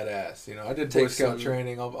be badass. I did Take Boy Scout some-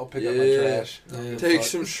 training. I'll pick up my Yeah. trash. Yeah. Take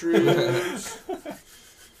some shrooms.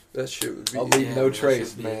 That shit would be. I'll leave Yeah, no that trace,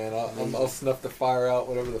 should be man. I'll amazing. snuff the fire out,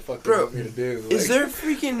 whatever the fuck Bro, you want me to do. Is there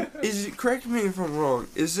freaking? Correct me if I'm wrong.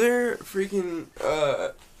 Is there freaking?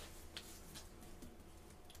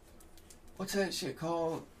 What's that shit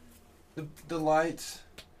called? The lights.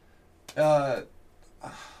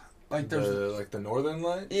 Like there's. the Northern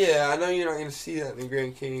Lights? Yeah, I know you're not gonna see that in the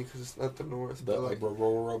Grand Canyon because it's not the north. The But like,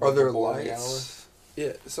 are are there lights?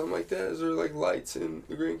 Yeah, something like that. Is there like lights in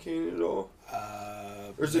the Grand Canyon at all?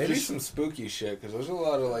 Or is it Maybe just- some spooky shit, because there's a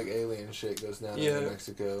lot of like alien shit goes down Yeah. in New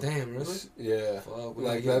Mexico. Damn, really? Yeah. Well, we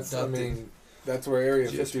Like gotta get that's, I abducted. mean, that's where Area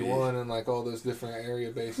GSP. 51 and like all those different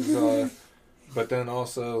area bases are. But then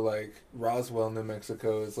also like Roswell, New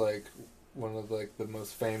Mexico is like one of like the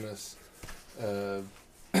most famous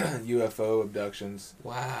UFO abductions.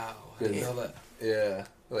 Wow, I Yeah. didn't know that. Yeah,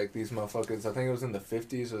 like these motherfuckers. I think it was in the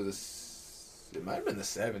 50s or it might have been the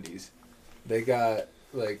 70s. They got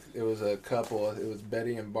like it was a couple. It was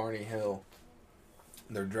Betty and Barney Hill.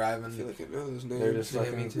 They're I driving. feel like I know those names. They're just Yeah, me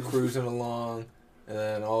fucking too. cruising along, and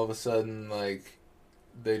then all of a sudden, like,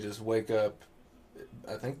 they just wake up.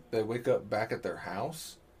 I think they wake up back at their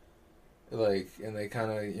house, like, and they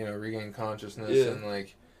kind of regain consciousness, Yeah. and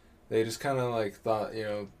like, they just kind of like thought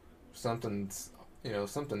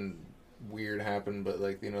something weird happened, but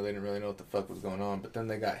like they didn't really know what the fuck was going on. But then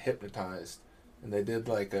they got hypnotized, and they did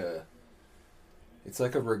like it's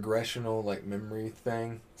like a regressional like memory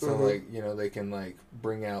thing. So Mhm. like they can like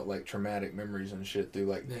bring out like traumatic memories and shit through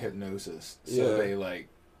like Yeah. hypnosis. So Yeah. they like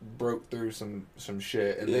broke through some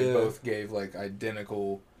shit, and they Yeah. both gave like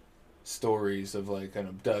identical stories of like an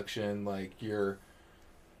abduction, like your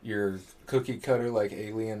cookie cutter like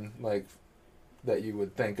alien like that you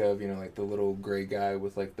would think of, like the little gray guy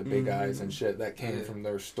with like the big eyes and shit. That came Yeah. from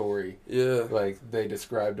their story. Yeah. Like they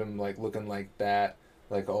described him like looking like that,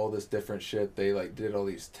 like all this different shit. They like did all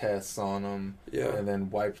these tests on them, Yeah. and then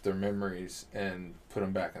wiped their memories and put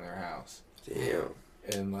them back in their house. Damn.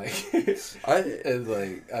 And like, I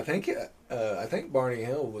I think Barney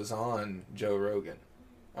Hill was on Joe Rogan.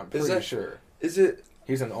 I'm Is pretty that- sure. is it.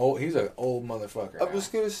 He's an old motherfucker. I now. was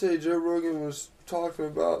gonna say Joe Rogan was talking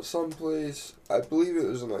about someplace, I believe it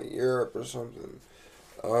was in like Europe or something,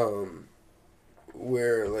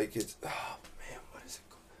 where like it's, oh man, what is it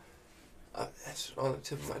called? That's on the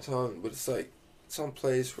tip of my tongue, but it's like some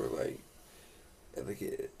place where like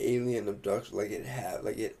an alien abduction, like it happened,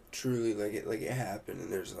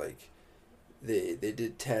 and there's like they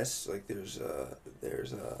did tests, like there's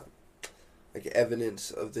like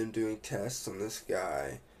evidence of them doing tests on this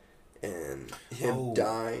guy and him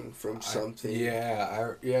dying from something.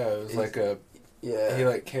 It was like a. Yeah. He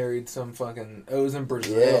like carried some fucking. It was in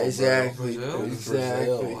Brazil. Yeah, exactly. Bro. It was Exactly.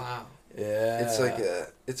 Brazil. Wow. Yeah. It's like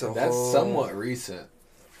it's a That's whole, somewhat recent.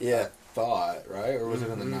 Yeah. I thought, right? Or was it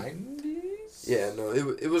in the Mhm. 90s? Yeah, no,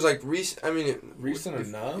 it was like recent. I mean, Recent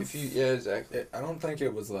enough? If you, yeah, exactly. I don't think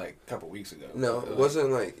it was like a couple weeks ago. No, it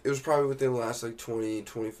wasn't like, it was probably within the last like 20,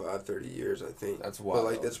 25, 30 years, I think. That's wild.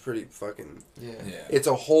 But like, that's pretty fucking. Yeah. Yeah. It's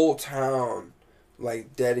a whole town,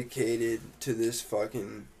 like, dedicated to this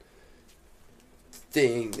fucking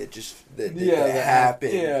thing that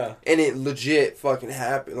happened. Yeah. And it legit fucking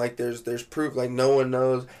happened. Like, there's proof, like, no one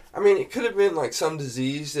knows. I mean, it could have been like some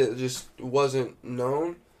disease that just wasn't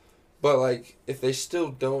known. But like, if they still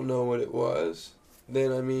don't know what it was,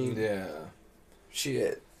 then I mean, Yeah.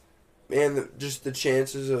 shit. Man, just the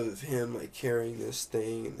chances of him like carrying this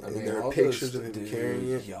thing, and, I mean, there are all pictures those- of him dude,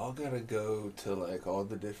 carrying it. Y'all gotta go to like all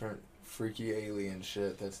the different freaky alien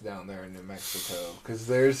shit that's down there in New Mexico, cause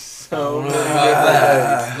there's so many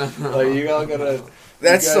that. things. Like you all gotta.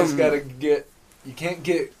 That's you guys some. gotta get. You can't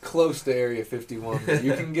get close to Area 51, but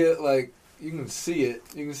you can get like. You can see it.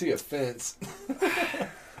 You can see a fence.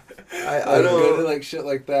 I Go to don't. like shit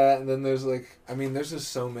like that, and then there's like, I mean, there's just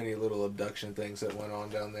so many little abduction things that went on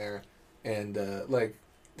down there, and like,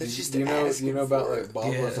 That's just you know asking about for like it.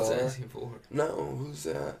 Bob Yeah, that's Lazar. asking for it. No, who's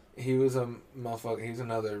that? He was a motherfucker. He's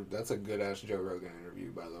another. That's a good ass Joe Rogan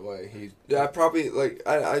interview, by the way. Yeah, I probably like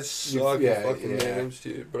I suck yeah, at fucking yeah. names,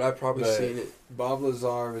 dude. But I probably But- seen it. Bob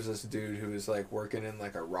Lazar was this dude who was like working in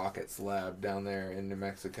like a rockets lab down there in New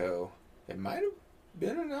Mexico. It might have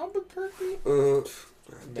been in Albuquerque,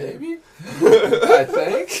 maybe. I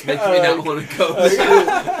think. Make me not want to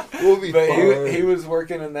go. We'll be But fine. he was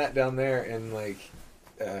working in that down there, and like,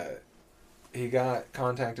 he got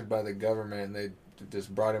contacted by the government, and they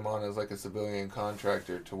just brought him on as like a civilian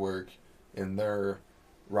contractor to work in their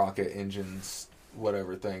rocket engines,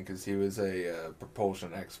 whatever thing, because he was a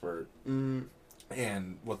propulsion expert. Mm.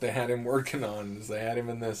 And what they had him working on is they had him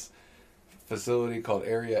in this facility called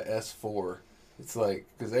Area S4. It's like,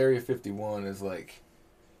 because Area 51 is like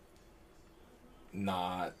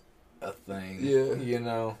not a thing. Yeah. You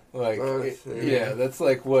know? Like, Not a it- thing. yeah, that's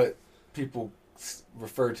like what people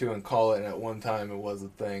refer to and call it, and at one time it was a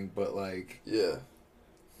thing, but like, Yeah.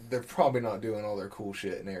 they're probably not doing all their cool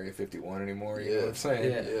shit in Area 51 anymore, you know what I'm Yeah.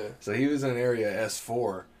 saying? Yeah. Yeah. So he was in Area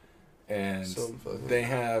S4, and Some fucking- they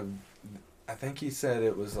have, I think he said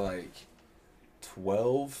it was like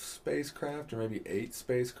 12 spacecraft or maybe 8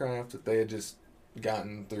 spacecraft that they had just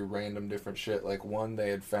gotten through random different shit. Like one they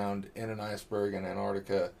had found in an iceberg in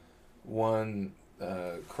Antarctica, one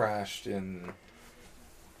crashed in,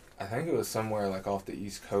 I think it was somewhere like off the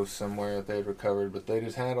East Coast somewhere that they had recovered, but they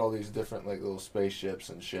just had all these different like little spaceships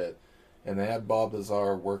and shit, and they had Bob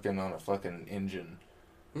Lazar working on a fucking engine,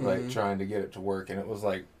 like Mhm. trying to get it to work, and it was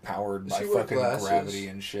like powered Does by he wear fucking glasses? gravity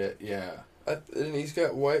and shit. Yeah. And he's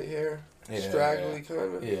got white hair, Yeah, straggly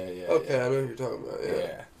kind of. Yeah, yeah. Okay, yeah. I know who you're talking about. Yeah.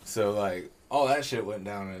 Yeah. So like all that shit went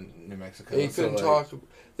down in New Mexico. And he So, couldn't like, talk.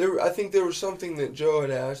 I think there was something that Joe had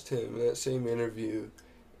asked him in that same interview,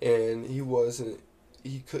 and he wasn't.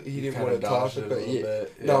 He didn't kinda want to talk dodged it a about little it.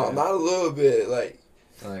 bit, No, yeah. not a little bit. Like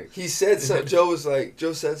he said something. Joe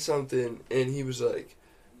said something, and he was like,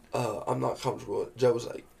 "I'm not comfortable." Joe was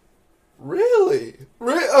like, "Really?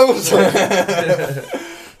 I was like,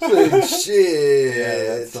 "Shit."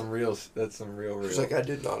 Yeah, that's some real. He was like, "I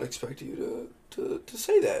did not expect you to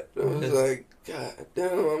say that." I was like, "God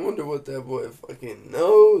damn! I wonder what that boy fucking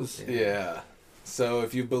knows." Yeah. So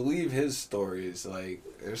if you believe his stories, like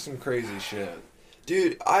there's some crazy shit.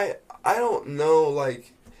 Dude, I don't know,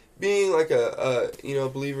 like, being like a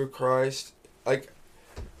believer of Christ, like,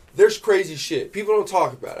 there's crazy shit. People don't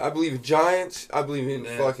talk about it. I believe in giants. I believe in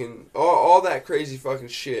fucking all that crazy fucking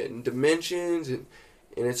shit and dimensions, and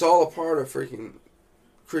it's all a part of freaking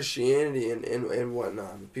Christianity and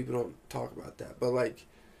whatnot. But people don't talk about that. But like,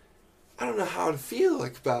 I don't know how to feel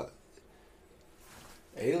like about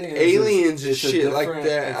aliens and it's a shit like different-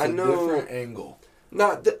 that. It's I a know. different angle.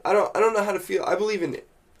 I don't know how to feel. I believe in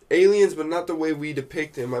aliens, but not the way we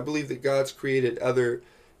depict them. I believe that God's created other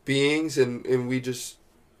beings, and we just,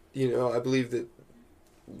 I believe that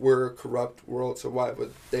we're a corrupt world, so why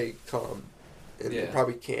would they come? And they Yeah.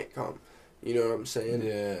 probably can't come. You know what I'm saying?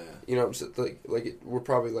 Yeah. You know what I'm saying? We're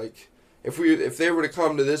probably like, if they were to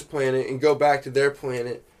come to this planet and go back to their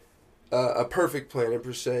planet, a perfect planet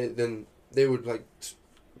per se, then they would like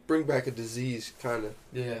bring back a disease, kind of.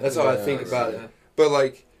 Yeah. That's how I think about it. But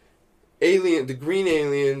like, the green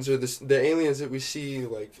aliens or the aliens that we see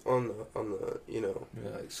like on the you know,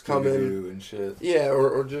 Like coming and shit. yeah,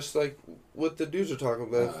 or just like what the dudes are talking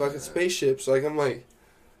about, fucking spaceships. Like I'm like,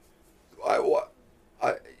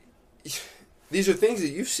 these are things that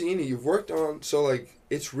you've seen and you've worked on, so like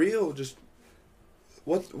it's real. Just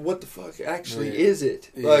what the fuck actually is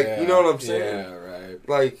it? Like, you know what I'm saying? Yeah, right.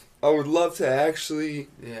 Like, I would love to actually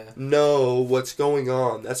know what's going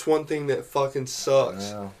on. That's one thing that fucking sucks.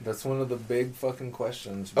 Yeah, that's one of the big fucking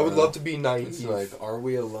questions, I bro. would love to be naive. It's like, are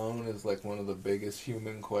we alone is like one of the biggest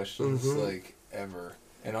human questions like ever.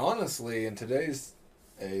 And honestly, in today's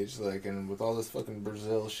age, like, and with all this fucking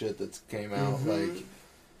Brazil shit that's came out, like,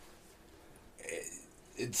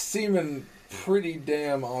 it's seeming pretty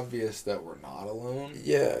damn obvious that we're not alone.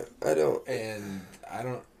 Yeah, I don't. And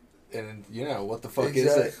you know, what the fuck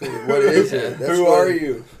Exactly. is it? What is it? That's Who what- are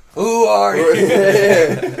you? Who are you?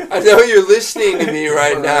 Yeah. I know you're listening to me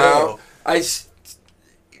right For now. It's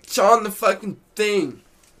on the fucking thing.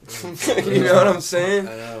 You know what I'm saying?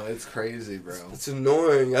 I know, it's crazy, bro. It's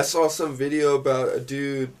annoying. I saw some video about a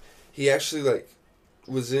dude. He actually like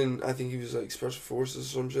was in. I think he was like special forces or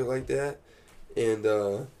some shit like that, and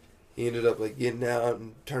he ended up like getting out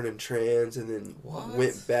and turning trans, and then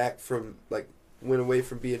went away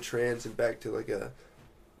from being trans and back to like a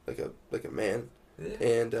man. Yeah.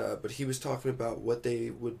 And but he was talking about what they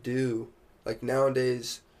would do, like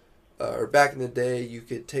nowadays, or back in the day, you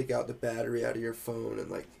could take out the battery out of your phone and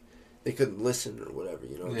like they couldn't listen or whatever,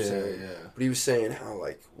 you know what I'm saying? Yeah. But he was saying how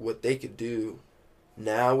like what they could do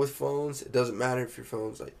now with phones, it doesn't matter if your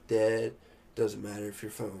phone's like dead, doesn't matter if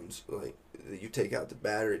your phone's like you take out the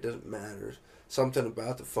battery, it doesn't matter. Something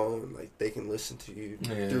about the phone, like they can listen to you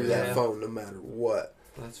through that phone no matter what.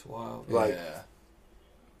 That's wild. Like,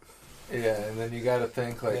 yeah, and then you got to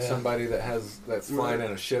think like somebody that's flying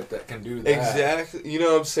in a ship that can do that. Exactly, you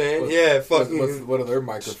know what I'm saying? What, what are their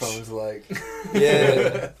microphones like?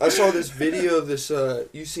 Yeah, I saw this video of this.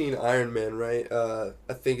 You've seen Iron Man, right?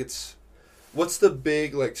 I think it's what's the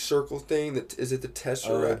big like circle thing? That is it the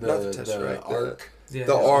Tesseract? Not the Tesseract. The Arc.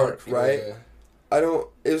 The Arc, right? Yeah.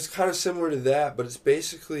 It was kind of similar to that, but it's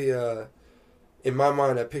basically, in my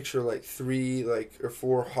mind, I picture like 3 or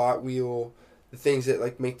 4 Hot Wheel, the things that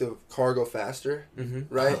like make the car go faster,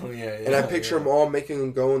 right? Oh, yeah, and I picture them all making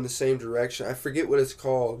them go in the same direction. I forget what it's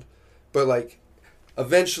called, but like,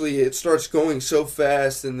 eventually it starts going so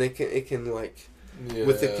fast, and it can like,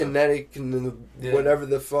 with the kinetic and the whatever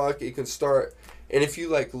the fuck, it can start. And if you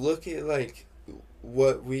like look at like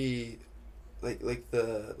what we. Like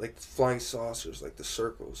the flying saucers, like the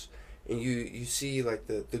circles, and you see like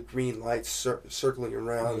the green lights circling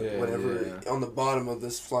around on the bottom of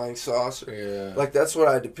this flying saucer. Yeah. Like that's what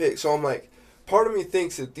I depict. So I'm like, part of me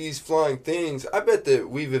thinks that these flying things, I bet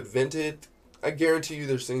that we've invented. I guarantee you,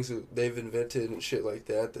 there's things that they've invented and shit like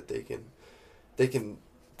that they can,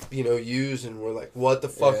 use, and we're like, what the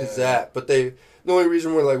fuck is that? But the only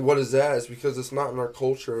reason we're like, what is that, is because it's not in our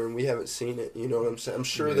culture and we haven't seen it. You know what I'm saying? I'm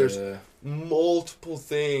sure there's multiple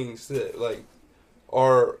things that like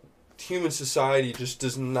our human society just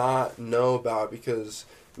does not know about because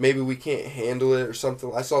maybe we can't handle it or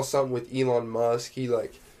something. I saw something with Elon Musk. He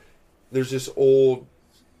like, there's this old,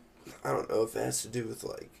 I don't know if it has to do with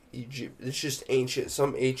like Egypt. It's just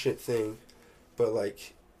some ancient thing, but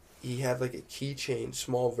like he had like a keychain,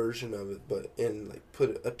 small version of it, and like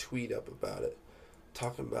put a tweet up about it,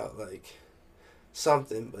 talking about like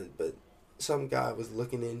something, but some guy was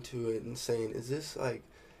looking into it and saying, is this like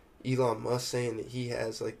Elon Musk saying that he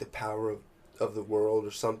has like the power of the world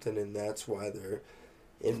or something, and that's why they're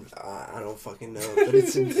in, I don't fucking know, but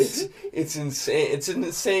it's insane. It's an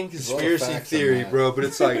insane conspiracy theory, bro. But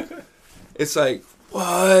it's like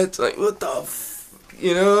what? Like what the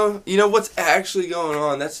you know what's actually going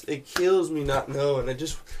on? It kills me not knowing. I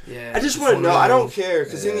just want to know. I don't care,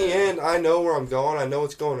 because in the end, I know where I'm going. I know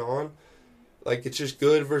what's going on. Like, it's just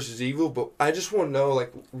good versus evil, but I just want to know,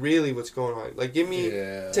 like, really what's going on. Like,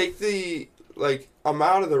 take the, like, I'm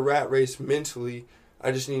out of the rat race mentally.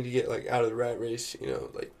 I just need to get, like, out of the rat race,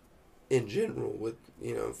 like, in general with,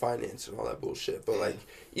 finance and all that bullshit. But, like,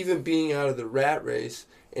 even being out of the rat race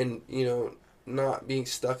and, not being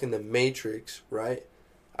stuck in the matrix, right?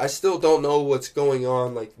 I still don't know what's going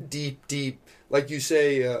on, like, deep. Like you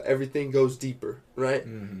say, everything goes deeper, right?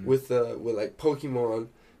 Mm-hmm. With like, Pokemon.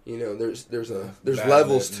 You know, there's Badminton.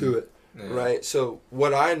 levels to it, Yeah. right? So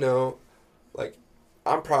what I know, like,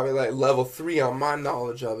 I'm probably like level 3 on my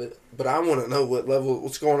knowledge of it, but I want to know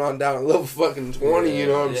what's going on down at level fucking 20. You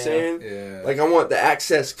know what I'm Yeah. saying? Yeah. Like, I want the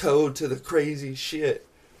access code to the crazy shit,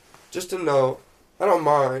 just to know. I don't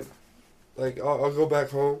mind. Like, I'll go back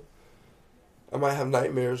home. I might have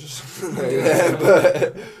nightmares or something like that,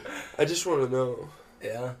 but I just want to know.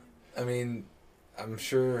 Yeah. I mean, I'm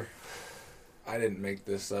sure I didn't make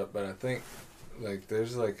this up, but I think like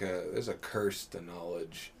there's a curse to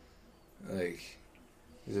knowledge. Like,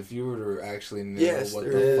 'cause if you were to actually know Yes, what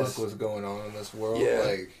there the is. fuck was going on in this world, Yeah.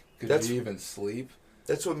 like, could That's- you even sleep?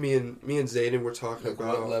 That's what me and Zayden were talking Like,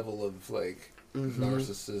 about. what level of like Mhm.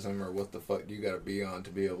 narcissism or what the fuck do you gotta be on to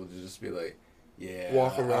be able to just be like, yeah,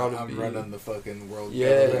 Walk around and I'm be- running the fucking world.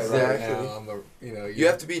 Yeah, government exactly. Right now. I'm a, you know, You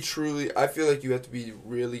have to be truly. I feel like you have to be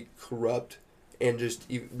really corrupt, and just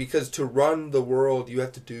because to run the world, you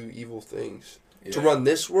have to do evil things. yeah. To run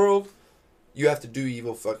this world, you have to do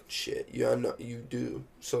evil fucking shit. I know you do.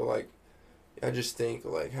 So like, I just think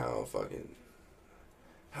like how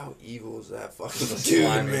evil is that fucking The dude,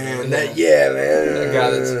 slimy man? man. Man. That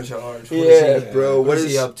guy that's in charge. What Yeah, is he, bro. What is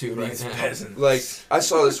is he up to right These now? peasants. Like, I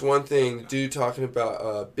saw this one thing, dude talking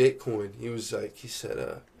about Bitcoin. He was like, he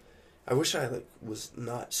said, I wish I like was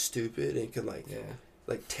not stupid and could like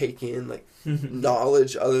take in like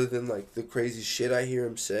knowledge other than like the crazy shit I hear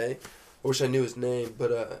him say. I wish I knew his name,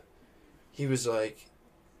 but he was like,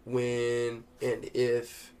 when and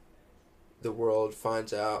if the world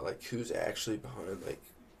finds out like who's actually behind like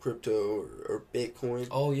crypto or Bitcoin,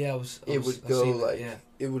 Oh yeah, it would go like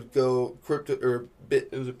it would go crypto or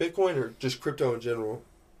it was a Bitcoin or just crypto in general.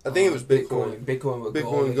 I think it was Bitcoin. Bitcoin would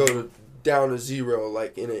Bitcoin would go down to zero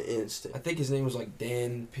like in an instant. I think his name was like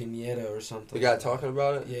Dan Pineda or something. The guy talking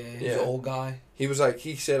about it? Yeah, he's Yeah. an old guy. He was like,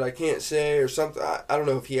 he said, I can't say or something. I don't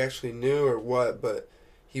know if he actually knew or what, but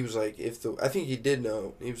he was like, I think he did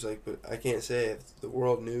know. He was like, but I can't say if the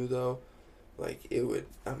world knew though. Like, it would,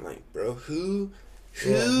 I'm like, bro, who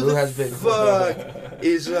has the Bitcoin? fuck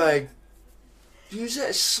is like, who's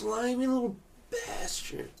that slimy little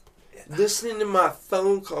bastard? Listening to my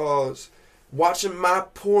phone calls, watching my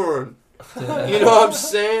porn. You know what I'm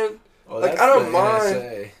saying? Well, like, that's I don't the mind.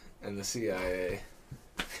 NSA and the CIA.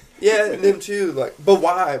 Yeah, and them too. Like, but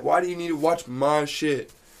why? Why do you need to watch my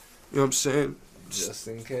shit? You know what I'm saying? Just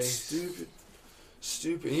in case.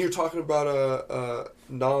 Stupid. And you're talking about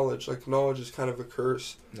knowledge. Like, knowledge is kind of a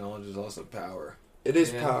curse. Knowledge is also power. It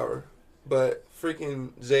is Yeah. power. But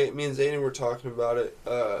freaking me and Zayden were talking about it.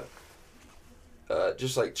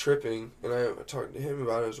 Just like tripping, and I talked to him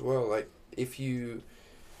about it as well. Like, if you,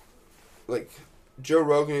 like, Joe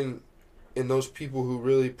Rogan and those people who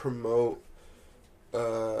really promote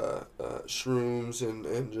shrooms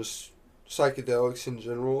and just psychedelics in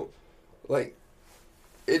general, like,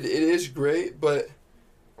 it is great, but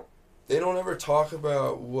they don't ever talk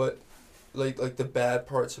about what, like the bad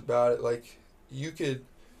parts about it. Like, you could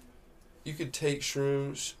take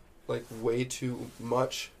shrooms like way too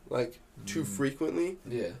much, like too frequently,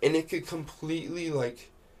 Yeah. and it could completely like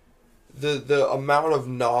the amount of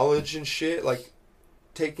knowledge and shit, like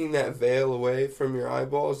taking that veil away from your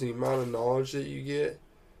eyeballs, the amount of knowledge that you get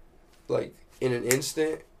like in an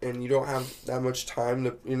instant, and you don't have that much time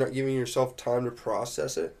to, you're not giving yourself time to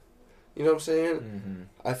process it. You know what I'm saying? Mm-hmm.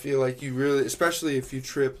 I feel like you really, especially if you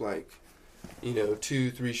trip like,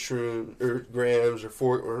 2-3 shroom or grams or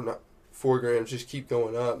 4 grams, just keep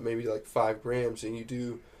going up, maybe like 5 grams, and you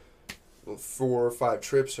do 4 or 5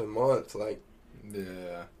 trips a month, like.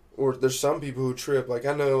 Yeah. Or there's some people who trip, like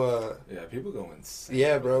I know. Yeah, people go insane.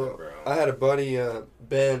 Yeah, with bro. it, bro. I had a buddy,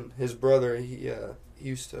 Ben, his brother. He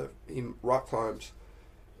rock climbs,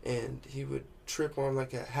 and he would trip on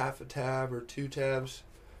like a half a tab or 2 tabs,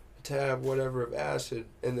 a tab whatever of acid,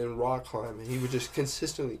 and then rock climb. And he would just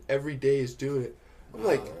consistently every day is doing it. I'm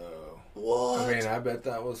like, what? I mean, I bet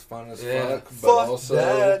that was fun as Yeah. fuck, but Fuck also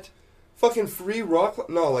that. Fucking free rock.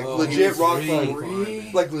 No, like Oh, legit he's rock free climbing.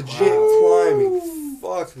 climbing. Like legit climbing.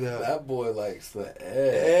 Fuck that. that boy likes the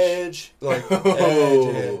edge. Edge, like Oh.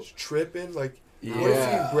 edge, tripping. Like, Yeah. what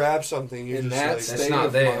if you grab something? You're In just that like, state not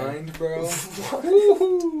of there. mind, bro.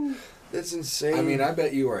 what? That's insane. I mean, I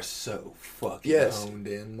bet you are so fucking Yes. honed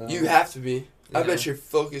in, though. you have to be. I Yeah. bet your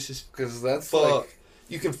focus is Because that's fuck. like...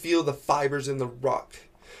 You can feel the fibers in the rock.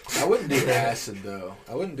 I wouldn't do acid, though.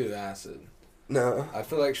 I wouldn't do acid. No. I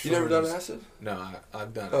feel like You never done shrooms- acid? No,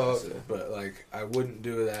 I've done Oh, acid, okay. but like I wouldn't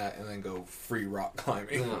do that and then go free rock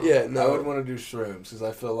climbing. No. Yeah, I no. would want to do shrooms because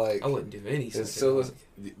I feel like I wouldn't do anything. it's still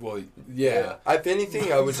well, yeah. If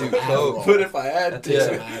anything, I would do Adderall. coke. But if I had That to, takes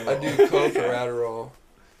Yeah, some I Adderall. do coke or Adderall.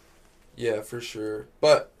 Yeah, for sure.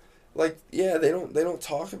 But like, yeah, they don't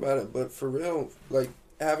talk about it. But for real, like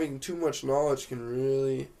having too much knowledge can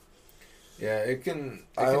really. Yeah, it can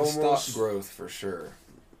almost stop growth for sure.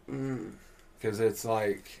 Mm, Because it's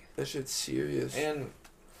like, that shit's serious. and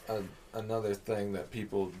another thing that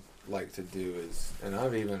people like to do is, and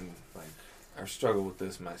I've even like, I struggle with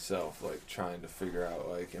this myself, like trying to figure out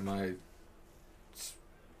like, am I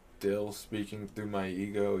still speaking through my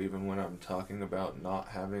ego even when I'm talking about not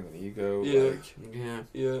having an ego? Yeah. Like,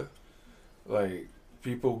 Yeah. like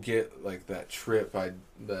people get like that trip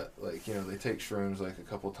that like, you know, they take shrooms like a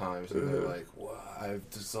couple times and they're like, wow, I've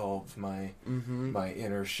dissolved my my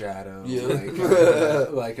inner shadow. Yeah.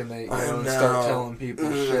 Like and they, you I know, know. start telling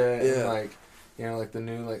people shit. Yeah. And like, you know, like the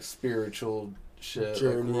new like spiritual shit,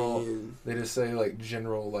 Journey. like, well, And they just say like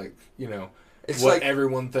general, like, you know, it's what like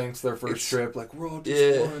everyone thinks their first it's- trip, like we're all just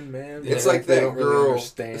yeah. one, man. It's But, like they that don't really girl.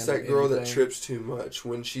 understand It's that girl that anything. trips too much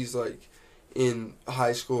when she's like in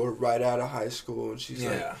high school or right out of high school, and she's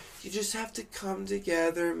like, Yeah. "You just have to come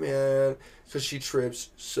together, man," because she trips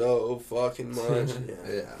so fucking much.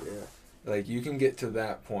 Yeah. Like, you can get to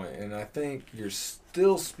that point, and I think you're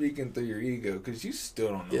still speaking through your ego, because you still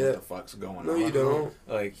don't know Yeah. what the fuck's going on. No, you don't.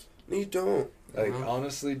 Like, No, you don't.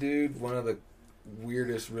 honestly, dude, one of the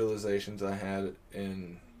weirdest realizations I had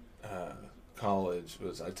in college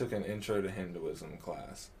was I took an intro to Hinduism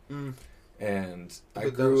class. Mm. And I But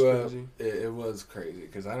that grew was up. crazy. It was crazy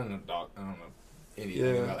because I don't know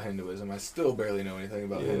anything Yeah. about Hinduism. I still barely know anything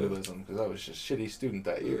about Yeah. Hinduism because I was just a shitty student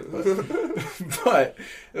that year. But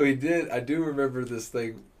we did. I do remember this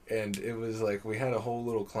thing, and it was like we had a whole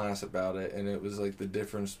little class about it, and it was like the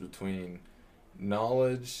difference between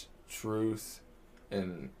knowledge, truth,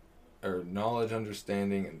 or knowledge,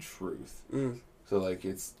 understanding, and truth. Mm. So like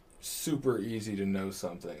it's super easy to know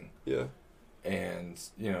something. Yeah. And,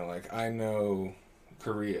 you know, like, I know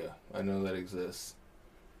Korea. I know that exists.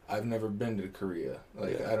 I've never been to Korea.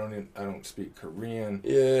 Like, Yeah. I don't speak Korean.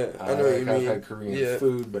 Yeah. I know what you mean. I've had Korean Yeah.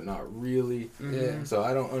 food, but not really. Mhm. So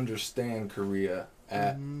I don't understand Korea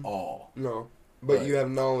at Mhm. all. No, but Right. you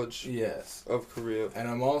have knowledge Yes. of Korea. And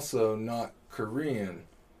I'm also not Korean,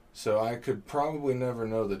 so I could probably never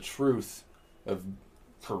know the truth of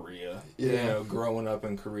Korea. You Yeah. know, growing up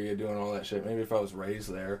in Korea, doing all that shit. Maybe if I was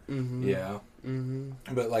raised there. Mm-hmm. Yeah.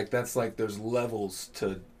 Mm-hmm. But like that's like there's levels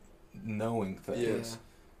to knowing things,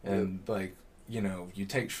 and like, you know, you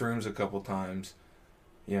take shrooms a couple times,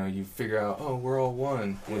 you know, you figure out, oh, we're all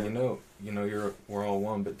one. Well, Yeah. we're all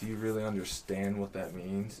one, but do you really understand what that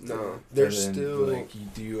means? No, And there's then, still like you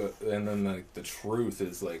do, and then like the truth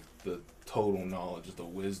is like the total knowledge, the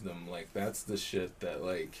wisdom. Like that's the shit that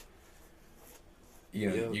like, you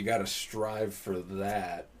know, Yeah. you gotta strive for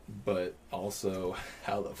that. But also,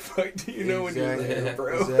 how the fuck do you know when you're Exactly. there,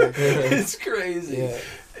 bro? Exactly. It's crazy. Yeah.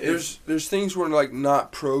 There's things we're like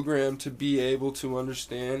not programmed to be able to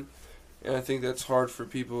understand, and I think that's hard for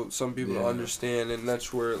some people to Yeah. understand, and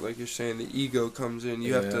that's where, like you're saying, the ego comes in.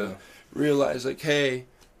 You have Yeah. to realize, like, hey,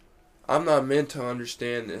 I'm not meant to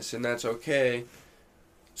understand this, and that's okay.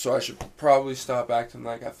 So I should probably stop acting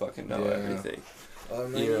like I fucking know Yeah. everything. I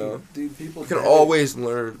mean, You know, dude, people You can always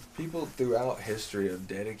learn. people throughout history have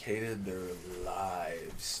dedicated their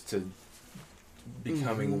lives to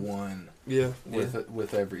becoming Mhm. one Yeah.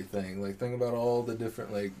 with everything. Like, think about all the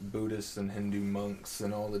different like Buddhists and Hindu monks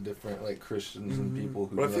and all the different like Christians and people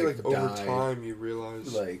who But I feel like over died, time you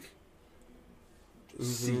realize, like Mhm.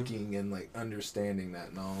 seeking and like understanding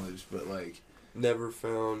that knowledge. But like, never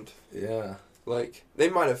found. yeah, Like, they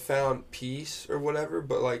might have found peace or whatever,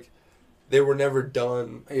 but like, they were never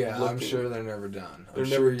done. yeah, I'm looking. sure they're never done. They're I'm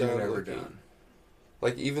never sure you're done never looking. done.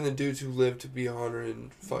 Like, even the dudes who lived to be 100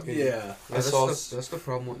 and fucking. Yeah, I saw. That's the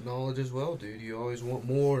problem with knowledge as well, dude. You always want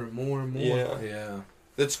more and more and more. Yeah. yeah.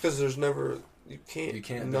 That's because there's never. You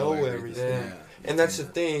can't know everything. Yeah. And that's the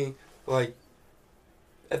thing. Like,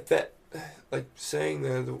 at that. Like, saying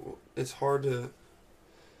that, it's hard to.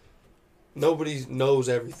 Nobody knows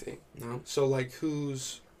everything. No. So, like,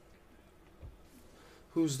 who's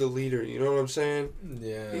the leader? You know what I'm saying?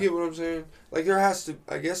 Yeah. You get what I'm saying? Like,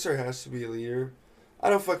 I guess there has to be a leader. I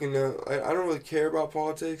don't fucking know. I don't really care about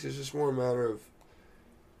politics. It's just more a matter of,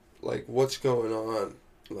 like, what's going on,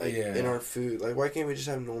 like, Yeah. in our food. Like, why can't we just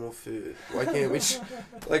have normal food? Why can't we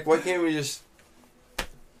just,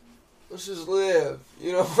 let's just live?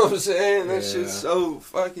 You know what I'm saying? That Yeah. shit's so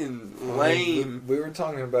fucking lame. We were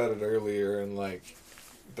talking about it earlier, and like,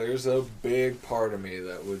 there's a big part of me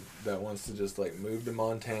that wants to just like move to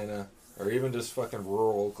Montana or even just fucking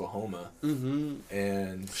rural Oklahoma. Mm-hmm.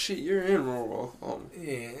 And Shit, you're in rural Oklahoma.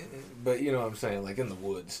 yeah, but you know what I'm saying, like in the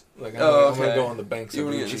woods. Like I'm, Oh, I'm gonna okay. go on the banks You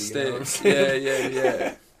of want to get in Uchi, the you know what I'm States. saying?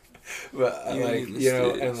 Yeah. But You like eating the you know,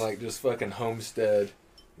 sticks. and like just fucking homestead,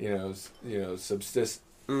 subsistence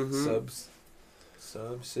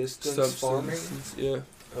farming, Subsistence, yeah.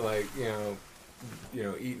 like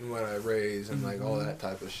eating what I raise and like all that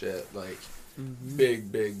type of shit. Like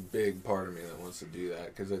big part of me that wants to do that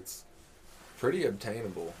because it's pretty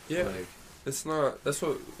obtainable. Yeah. Like, It's not. That's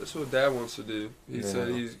what Dad wants to do. He No. said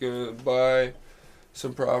he's gonna buy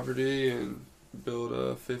some property and build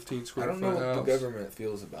a 15 I square don't foot know what house. the government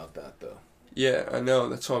feels about that though. Yeah, I know.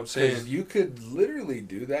 That's what I'm Because saying. you could literally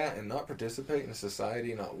do that and not participate in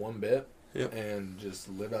society, not one bit, Yep. and just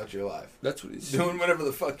live out your life. That's what he said. Doing whatever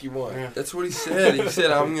the fuck you want. Yeah. That's what he said. He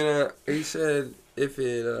said He said if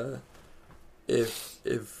it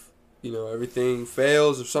if everything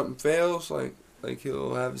fails, if something fails, like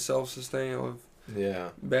he'll have self-sustain, he'll have Yeah.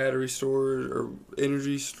 battery storage or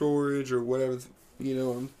energy storage or whatever.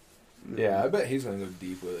 Yeah, I bet he's gonna go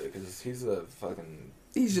deep with it because he's a fucking.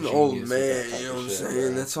 He's an genius old with man. that type You know of what I'm shit, saying?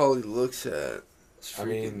 bro. That's all he looks at. It's I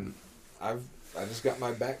mean, I just got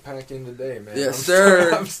my backpack in today, man. Yes, I'm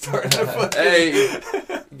sir. I'm starting to fucking. Hey,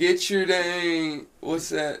 get your dang. What's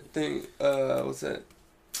that thing? What's that?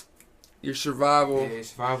 Your survival. Yeah,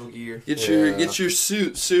 survival gear. Get Yeah. your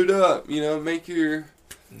suit up. Make your.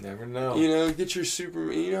 Never know. Get your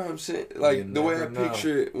Superman. You know what I'm saying? Like You the way I never know.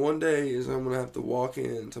 picture it, one day is I'm gonna have to walk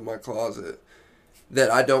into my closet that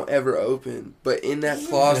I don't ever open, but in that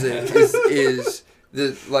closet is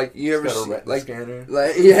the you ever Got a see retina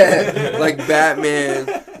scanner. like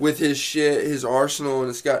Batman with his shit, his arsenal, and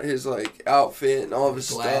it's got his outfit and all of his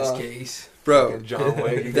Glass stuff, case. bro. Fucking John Wayne,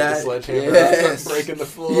 you get the That- sledgehammer out, yes. start breaking the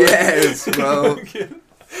floor. Yes, bro.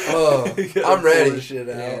 Oh, Gotta I'm pull ready. the shit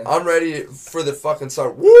out. Yeah. I'm ready for the fucking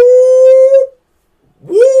start. Woo!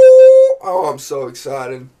 Woo! Oh, I'm so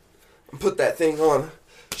excited. Put that thing on.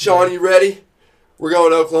 Sean, you ready? We're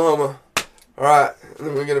going to Oklahoma. Alright. And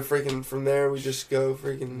then we're going to freaking, from there, we just go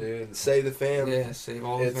freaking Dude. save the fam. Yeah, save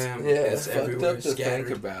all the It's- fam. yeah, It's fucked everywhere up to scattered.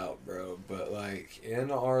 think about, bro. But like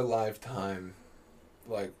in our lifetime,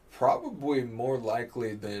 like probably more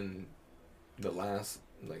likely than the last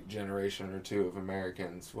generation or two of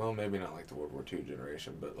Americans. Well, maybe not like the World War II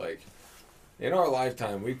generation, but like in our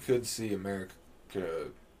lifetime, we could see America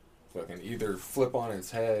fucking either flip on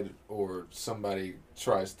its head or somebody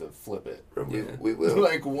tries to flip it. We will.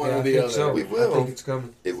 Like one Yeah, or I the think other. so. We I will. think it's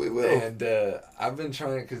coming. We will. And I've been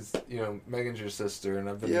trying, because, Megan's your sister, and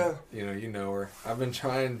I've been, Yeah. you know her. I've been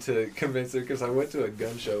trying to convince her, because I went to a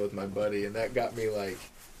gun show with my buddy, and that got me,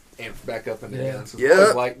 amped back up into Yeah. guns. 'Cause Yeah. I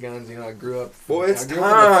always liked guns, I grew up. Boy, it's I grew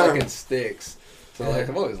up time. with the fucking sticks. So, Yeah.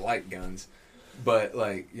 I've always liked guns. But,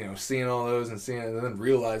 seeing all those and seeing it, and then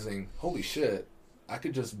realizing, holy shit, I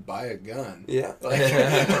could just buy a gun. Yeah.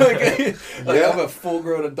 Yeah. Yeah. I'm a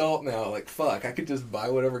full-grown adult now. Fuck, I could just buy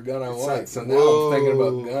whatever gun I It's want. like, So now I'm thinking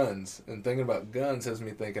whoa. about guns, and thinking about guns has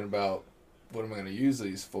me thinking about what am I going to use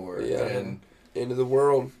these for? Yeah. And End of the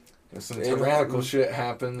world. if some Ain't tyrannical nothing. shit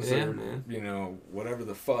happens, Yeah, or man. whatever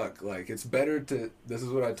the fuck. It's better to. This is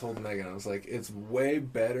what I told Megan. I was like, it's way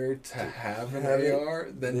better to have an have it AR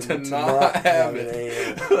than to than not have an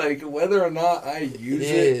it. Whether or not I use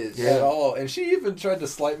is. it at all. And she even tried to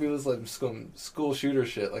slight me with some school shooter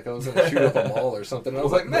shit. I was gonna shoot up a mall or something. I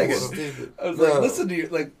was like, Megan, Stupid. I was No. like, listen to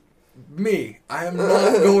you, me. I am not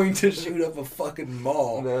going to shoot up a fucking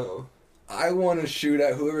mall. No. I want to shoot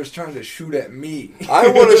at whoever's trying to shoot at me. I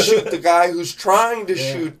want to shoot the guy who's trying to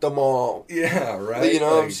Yeah. shoot them all. Yeah, right. You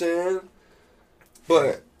know what I'm saying?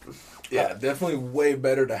 But Yeah, definitely way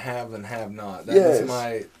better to have than have not.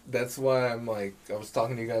 Yes. That's why I'm I was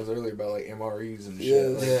talking to you guys earlier about MREs and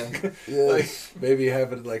shit. Yes. Yeah. Maybe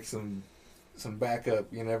having some backup,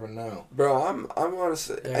 you never know. bro, I'm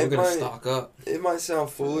honestly. Yeah, we're gonna stock up. It might sound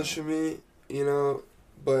foolish of me,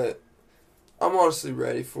 but I'm honestly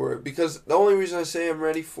ready for it, because the only reason I say I'm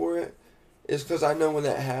ready for it is because I know when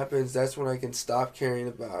that happens, that's when I can stop caring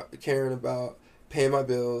about paying my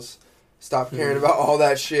bills, stop caring about all that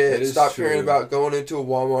That shit, is stop true. caring about going into a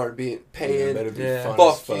Walmart and being Yeah, paying. better be Yeah. fun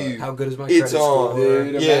Fuck as fuck. you. How good is my It's credit on. score?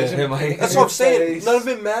 Dude, Yeah. imagine That's what I'm saying. None of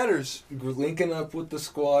it matters. You're linking up with the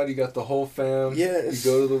squad. You got the whole fam. Yes.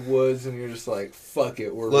 You go to the woods and you're just like, fuck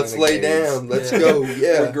it. We're Let's lay renegades. down. Let's Yeah. go. We're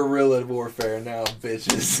Yeah. guerrilla warfare now,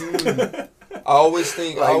 bitches. I always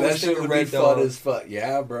think. I that always shit think of would be Red fun Dawn. as fuck.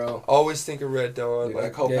 Yeah, bro. Always think of Red Dawn. Dude, I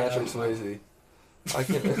Like, call Yeah. Patrick Swayze. I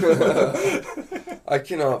can. I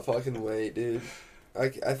cannot fucking wait, dude. I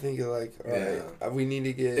think of alright, we need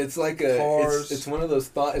to get It's like cars. it's one of those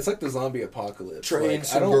thoughts. It's like the zombie apocalypse. Train I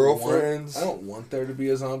some don't girlfriends. I don't want there to be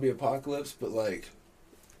a zombie apocalypse, but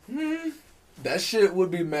that shit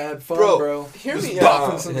would be mad fun, bro. Hear Just me bopping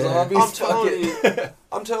out. some Yeah. zombies. I'm fuck telling it.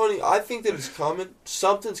 I'm telling you, I think that it's coming.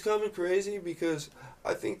 Something's coming crazy because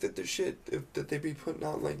I think that the shit that they be putting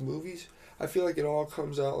out in, like, movies, I feel like it all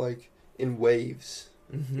comes out, like, in waves.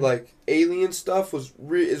 Mm-hmm. Like, alien stuff was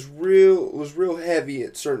real heavy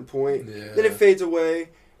at a certain point. Yeah. Then it fades away,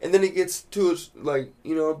 and then it gets to its, like,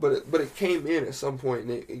 you know, but it came in at some point,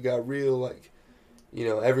 and it got real, like, you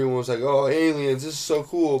know, everyone was like, oh, aliens, this is so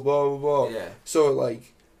cool, blah, blah, blah. Yeah. So,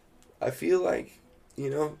 like, I feel like, you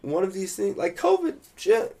know, one of these things, like COVID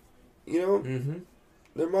shit, you know, Mm-hmm.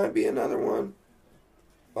 there might be another one.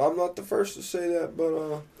 I'm not the first to say that,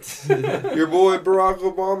 but your boy Barack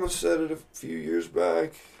Obama said it a few years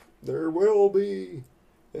back. There will be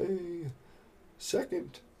a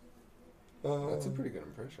second. That's a pretty good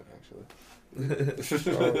impression, actually.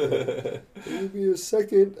 There will be a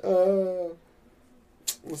second.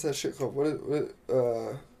 What's that shit called? What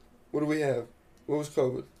do we have? What was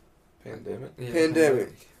COVID? Pandemic? Yeah,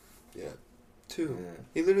 Pandemic. Yeah. Two. Yeah.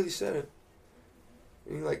 He literally said it.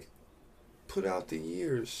 And he, like, put out the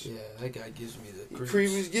years. Yeah, that guy gives me the creeps.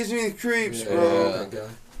 Creeps gives me the creeps, Yeah. bro. That guy.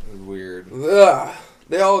 It was weird. Ugh.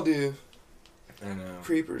 They all do. I know.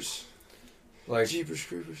 Creepers. Like, Jeepers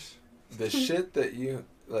creepers. the shit that you,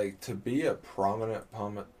 like, to be a prominent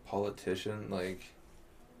politician, like,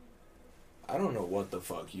 I don't know what the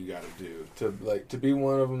fuck you gotta do to be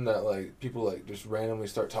one of them that, like, people, like, just randomly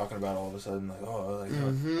start talking about all of a sudden, like, oh,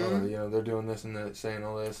 Mhm. you know, they're doing this and that, saying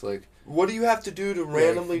all this, like, What do you have to do to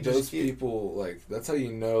randomly like, just those keep... people, like, that's how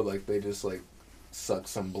you know, like, they just, like, suck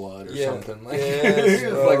some blood or Yeah. something, like, Yes,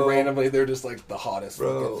 it's like bro. randomly they're just, like, the hottest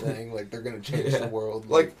Bro. fucking thing, like, they're gonna change the world,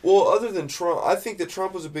 Like, well, other than Trump, I think that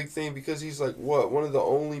Trump was a big thing because he's, like, one of the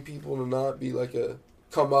only people to not be, like,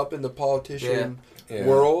 come up in the politician Yeah.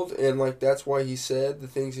 world, and, like, that's why he said the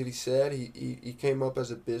things that he said. He came up as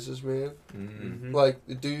a businessman. Mhm. Like,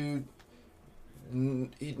 the dude,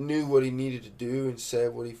 he knew what he needed to do and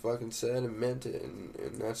said what he fucking said and meant it, and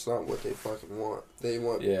that's not what they fucking want. They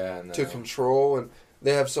want Yeah, no. to control, and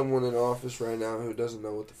they have someone in office right now who doesn't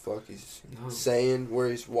know what the fuck he's No. saying, where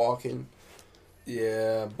he's walking.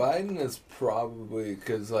 Yeah, Biden is probably,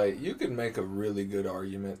 because, like, you could make a really good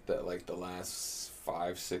argument that, like, the last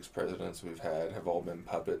 5-6 presidents we've had have all been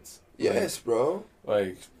puppets. Yes, bro.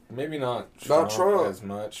 Like, maybe not Not Trump. as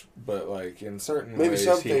much, but, like, in certain Maybe ways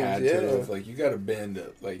some he things, had yeah. to have, like, you gotta bend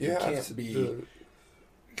it. Like, you Yeah, can't be,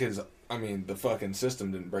 because, I mean, the fucking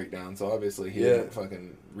system didn't break down, so obviously he didn't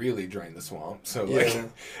fucking really drain the swamp. So, like,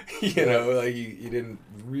 you know, like, you didn't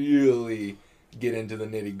really get into the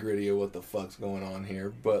nitty gritty of what the fuck's going on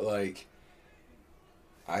here, but, like,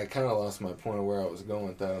 I kind of lost my point of where I was going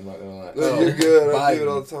with that. I'm not gonna lie. No, you're good. I do it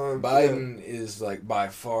all the time. Biden is, like, by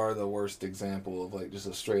far the worst example of, like, just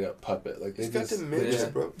a straight up puppet. Like, He's got dementia,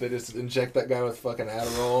 bro. They just inject that guy with fucking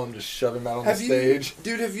Adderall and just shove him out on the stage.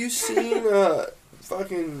 Dude, have you seen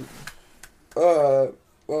fucking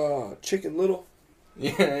Chicken Little?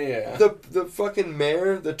 Yeah. The fucking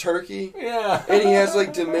mayor, the turkey. Yeah. And he has,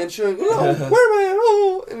 like, dementia. Oh, where am I?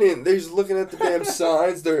 Oh, and then they're just looking at the damn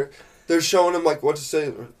signs. They're showing him, like, what to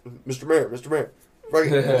say. Mr. Mayor, Mr. Mayor.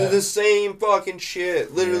 Fucking, the same fucking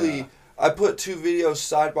shit. Literally, Yeah. I put two videos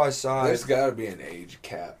side by side. There's gotta be an age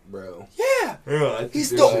cap, bro. Yeah. Yeah, He's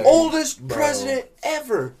the There's- oldest bro. president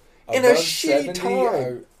ever. In a Above shitty 70,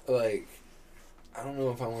 time. I don't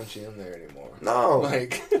know if I want you in there anymore. No.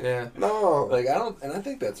 Like, Yeah. No. like, and I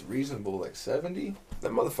think that's reasonable, like 70.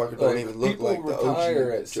 That motherfucker don't Like, even look people like the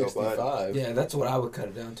retire OG at Joe Biden. 65. Yeah, that's what I would cut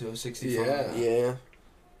it down to, 65. Yeah. Yeah.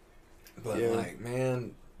 But, Yeah. like,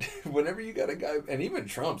 man, whenever you got a guy, and even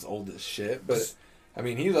Trump's old as shit, but, I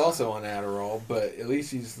mean, he's also on Adderall, but at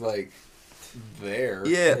least he's, like, there.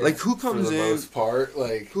 Yeah, like, who For comes the in? most part,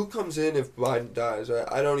 like, Who comes in if Biden dies?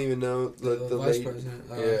 I don't even know the vice lady. president.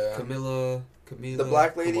 Yeah. Camila. The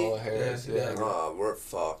black lady? Kamala Harris, Yeah. yeah. Oh, we're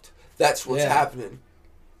fucked. That's what's Yeah. happening.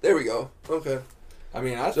 There we go. Okay. I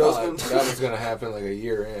mean, I So thought it's that was going to happen, like, a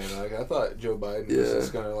year in. Like, I thought Joe Biden was Yeah.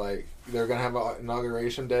 just going to, like, they were going to have an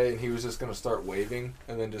inauguration day, and he was just going to start waving,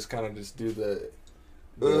 and then just kind of just do the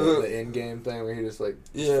end game thing where he just, like,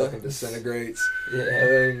 Yeah. fucking disintegrates. Yeah. And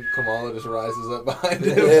then Kamala just rises up behind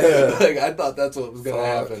him. Yeah. Like, I thought that's what was going to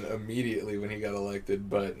Fuck. happen immediately when he got elected,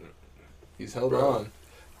 but he's held Bro. on.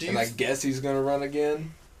 And I guess he's going to run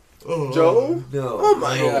again. Joe? No. Oh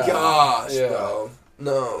my Yeah. gosh, Yeah. bro.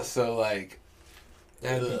 No. So, like,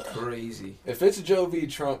 That'd be Ugh. crazy. if it's Joe v.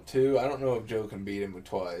 Trump, too, I don't know if Joe can beat him with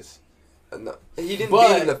twice. No. He didn't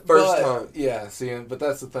beat him the first time. Yeah, see, but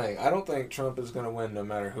that's the thing. I don't think Trump is going to win no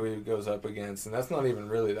matter who he goes up against, and that's not even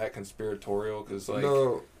really that conspiratorial, because, like...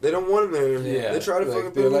 No. They don't want him there. Yeah, They try to like,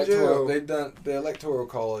 fucking put him in jail. The electoral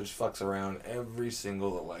college fucks around every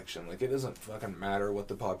single election. Like, it doesn't fucking matter what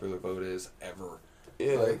the popular vote is, ever.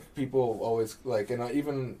 Yeah. Like, people always, like, and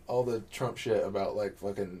even all the Trump shit about, like,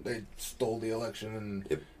 fucking, they stole the election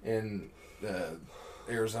in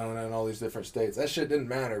Arizona and all these different states. That shit didn't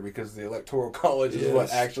matter because the Electoral College is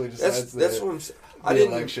what actually decides that's what I'm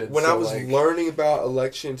saying. election. When so, I was like, learning about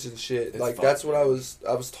elections and shit, like, fucked, that's what man.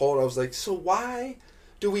 I was told. I was like, so why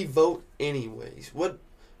do we vote anyways? What,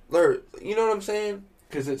 you know what I'm saying?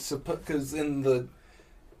 Because in the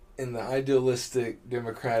idealistic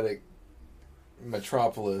democratic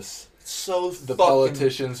metropolis, So the fucking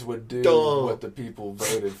politicians would do dumb. what the people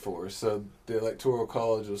voted for. So the Electoral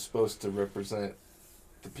College was supposed to represent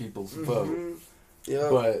the people's vote, Yeah.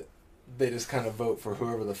 but they just kind of vote for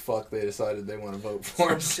whoever the fuck they decided they want to vote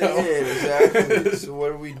for. Exactly. So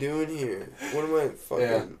what are we doing here? What am I fucking...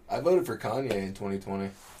 Yeah, I voted for Kanye in 2020.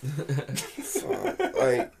 Fuck.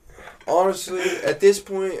 Like, honestly, at this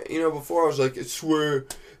point, you know, before I was like, I swear,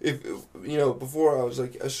 before I was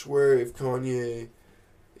like, I swear if Kanye,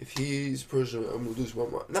 if he's president, I'm gonna lose my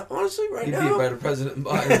mind. Now, honestly, right He'd now, be a better President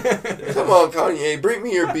Biden. come on, Kanye, bring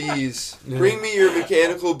me your bees. Bring me your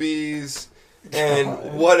mechanical bees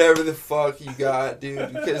and whatever the fuck you got,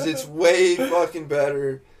 dude, because it's way fucking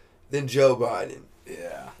better than Joe Biden.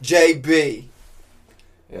 Yeah. JB.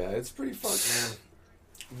 Yeah, it's pretty fucked, man.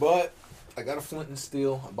 But I got a flint and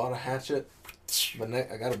steel. I bought a hatchet. I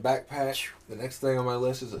got a backpack. The next thing on my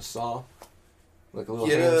list is a saw, like a little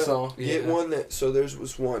handsaw. Get one that. So there's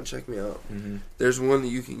this one. Check me out. Mm-hmm. There's one that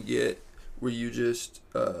you can get where you just.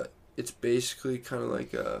 It's basically kind of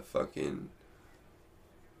like a fucking.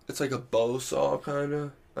 It's like a bow saw, kind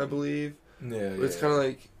of. I believe. Yeah. But it's kind of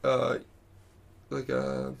like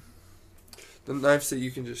the knives that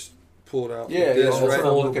you can just pull it out. Yeah, like this, that's right?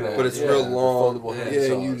 what I'm looking at. But it's Yeah, real the long. foldable Yeah,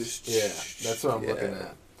 handsaws. you just. Yeah, that's what I'm looking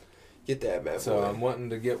at. Get that bad boy. So I'm wanting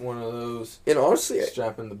to get one of those. And honestly,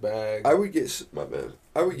 Strap in the bag. I would get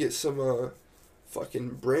I would get some fucking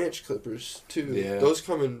branch clippers too. Yeah. Those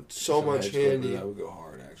come in so Some much edge clippers, handy. That would go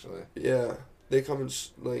hard, actually. Yeah, they come in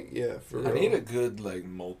for I real. need a good like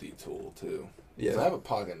multi-tool too. Yeah. 'Cause I have a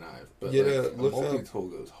pocket knife, but Get like, look a up, multi-tool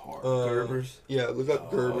goes hard. Gerbers. Yeah, look up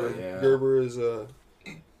Oh, Gerber. yeah. Gerber is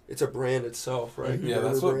it's a brand itself, right? Yeah, Gerber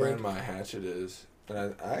that's what brand my hatchet is.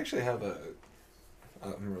 But I actually have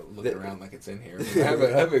I'm looking around like it's in here.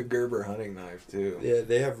 I have a Gerber hunting knife too. Yeah,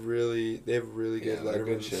 they have really good Yeah, they're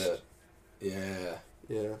good Lettermans. shit. Yeah.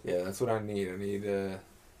 Yeah. Yeah, that's what I need. I need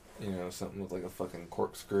something with like a fucking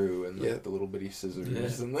corkscrew and like Yeah. the little bitty scissors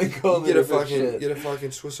Yeah. and like all You the get a different fucking shit. get a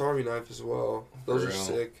fucking Swiss Army knife as well. Those For are real.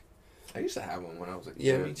 sick. I used to have one when I was a kid.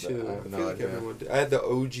 Yeah, me but too. I I have feel no like idea. everyone did. I had the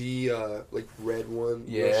OG like red one.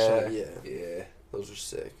 Yeah. Yeah. Those are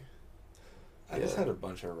sick. I just Yeah. had a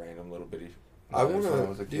bunch of random little bitty. I knives wanna- when I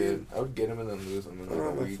was a dude. kid. I would get them and then lose them in I like a don't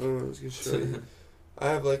have my week. phone. I was gonna show you. I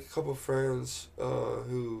have like a couple friends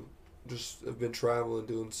who just have been traveling,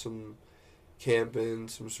 doing some camping,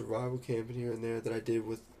 some survival camping here and there that I did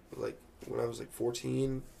with like when I was like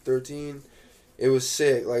 14, 13. It was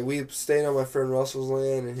sick. Like we stayed on my friend Russell's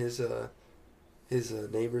land and his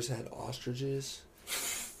neighbors had ostriches.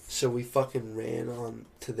 So we fucking ran on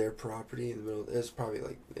to their property in the middle. It was probably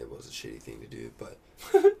like it was a shitty thing to do, but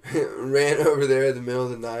ran over there in the middle of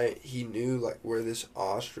the night. He knew like where this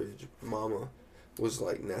ostrich mama was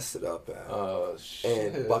like nested up at. Oh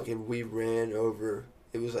shit! And fucking we ran over.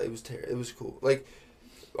 It was terrible. It was cool. Like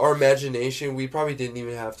our imagination, we probably didn't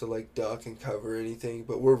even have to like duck and cover anything.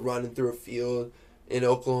 But we're running through a field in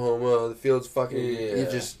Oklahoma. The field's fucking you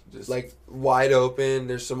just like wide open.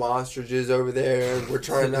 There's some ostriches over there. And we're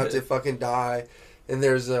trying not to fucking die. And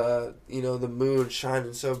there's the moon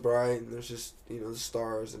shining so bright, and there's just the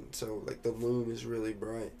stars, and so like the moon is really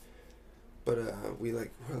bright. But we're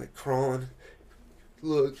like crawling.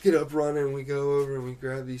 Look, get up running, and we go over and we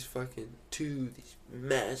grab these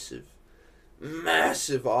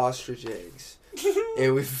massive ostrich eggs.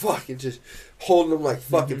 And we fucking just holding them like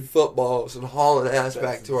fucking footballs and hauling ass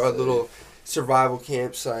back to our little survival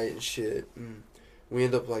campsite and shit. And we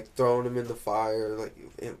end up like throwing them in the fire, like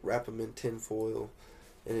and wrap them in tin foil,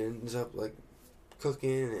 and it ends up like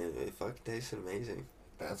cooking, and it fucking tasted amazing.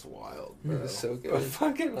 That's wild, bro. It was so good. A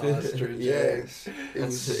fucking ostrich. Yes,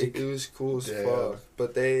 That's sick. It was cool as Damn. fuck.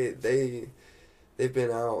 But they've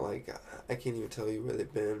been out like I can't even tell you where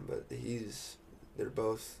they've been, but they're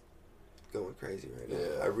both going crazy right now.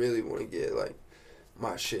 Yeah. I really want to get like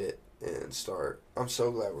my shit and start. I'm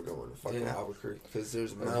so glad we're going to fucking Albuquerque because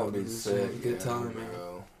there's That's gonna be mountains. sick. Good time,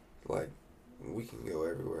 bro. Like we can go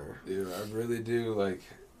everywhere. Dude, I really do like,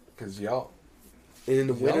 cause y'all. And in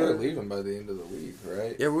the Y'all are winter, leaving by the end of the week,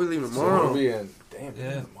 right? yeah, we're leaving So tomorrow. we'll be in. Damn,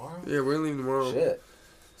 Yeah. tomorrow. Yeah, we're leaving tomorrow. Shit.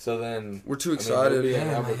 So then We're too we'll excited. be in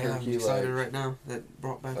I'm Albuquerque, excited like, right now. That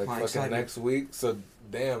brought back my fucking excitement. next week. So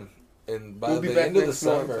damn, and by We'll be the back end of the next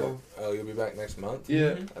month, summer, though. oh, you'll be back next month.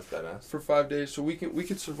 Yeah, That's badass, for 5 days, so we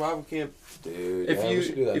could survival camp. dude. If yeah, we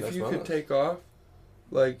should do that if next you month. could take off,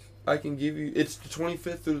 like I can give you. It's the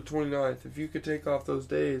 25th through the 29th. If you could take off those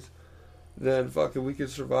days, then fuck it, we could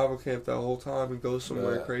survival camp that whole time and go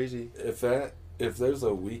somewhere Yeah. crazy. If there's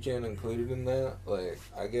a weekend included in that, like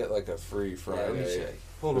I get like a free Friday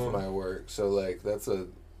Hold with on. my work, so like that's a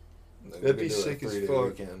That'd be sick as 3-day fuck.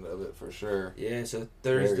 weekend of it for sure. Yeah, so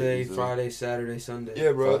Very Thursday, easily. Friday, Saturday, Sunday.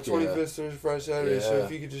 Yeah, bro. Fuck yeah. 25th, Thursday, Friday, Saturday. So Yeah.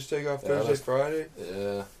 if you could just take off Yeah, Thursday, that's- Friday,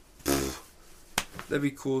 Yeah. that'd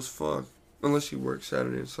be cool as fuck. Unless you work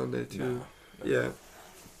Saturday and Sunday too. No. Yeah.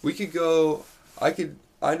 We could go.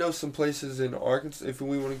 I know some places in Arkansas. If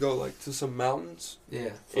we want to go like to some mountains Yeah.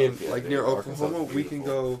 in yeah, like dude, near Arkansas is Oklahoma, we can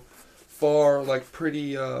beautiful. go far, like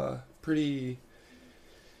pretty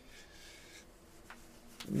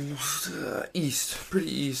east,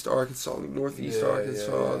 pretty east Arkansas, like northeast Yeah,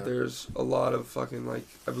 Arkansas. yeah. There's a lot of fucking like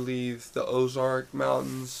I believe the Ozark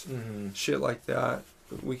Mountains, Mm-hmm. shit like that.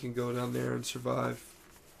 We can go down there and survive.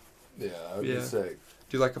 Yeah, that would Yeah. be sick.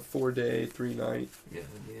 Do like a 4-day, 3-night. Yeah,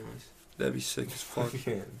 that'd be nice. That'd be sick as fuck.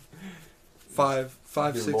 Fucking Five,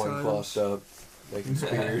 your 6 loincloths items. up, making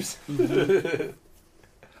spears.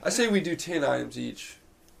 I say we do 10 items each.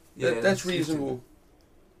 Yeah, That's reasonable.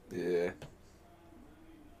 Yeah.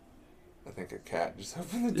 I think a cat just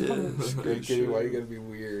opened the door. Yeah, It's I'm great sure. kitty. Why you gotta be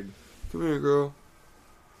weird? Come here, girl.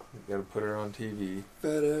 You gotta put her on TV.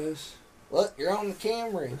 Fat ass. Look, you're on the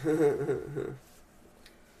camera. What's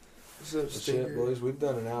up, Well, shit, Stinger? boys, we've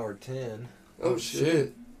done an hour 10. Oh,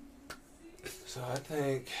 shit. So I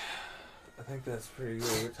think that's pretty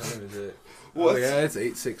good. What time is it? What? Oh yeah, it's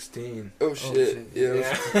 8:16. Oh, shit. shit.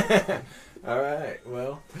 Yeah. Yeah. All right.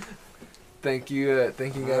 Well, thank you guys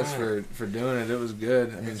Alright. for doing it. It was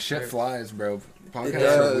good. I mean, Yes, shit sir. flies, bro. It Podcasts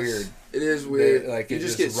does. are weird. It is weird. like, you it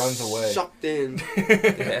just just get runs away. sucked in.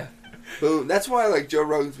 Yeah. Boom. That's why like Joe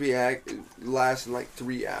Rogan's lasting like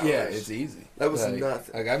 3 hours. Yeah, it's easy. That was like,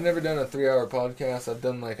 nothing. Like I've never done a 3-hour podcast. I've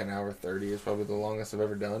done like an hour 30. Is probably the longest I've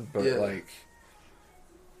ever done. But Yeah. like,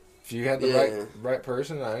 if you had the Yeah. right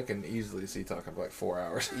person, I can easily see talking for like 4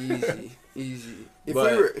 hours. Easy. If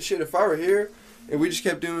But- if I were here and we just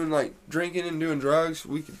kept doing like drinking and doing drugs,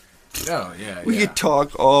 we could Oh yeah, we could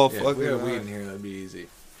talk all Yeah, if fucking we have weed night. in here, that'd be easy.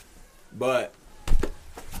 But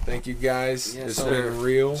thank you guys. Yes, It's sir. been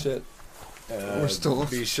real. Shit. We're still-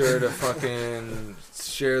 Be sure to fucking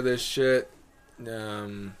share this shit.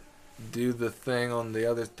 Do the thing on the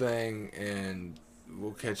other thing, and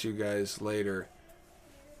we'll catch you guys later.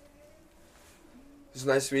 It's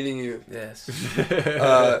nice meeting you. Yes.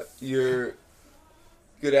 Your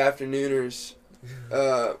good afternooners.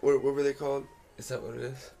 What were they called? Is that what it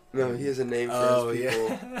is? No, he has a name for Oh his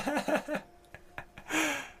people.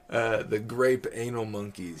 yeah. The grape anal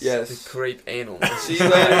monkeys. Yes. The crepe anal. See you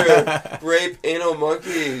later, grape anal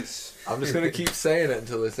monkeys. I'm just gonna keep saying it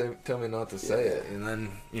until they tell me not to say Yeah. it, and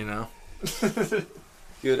then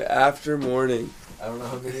Good after morning. I don't know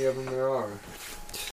how many of them there are.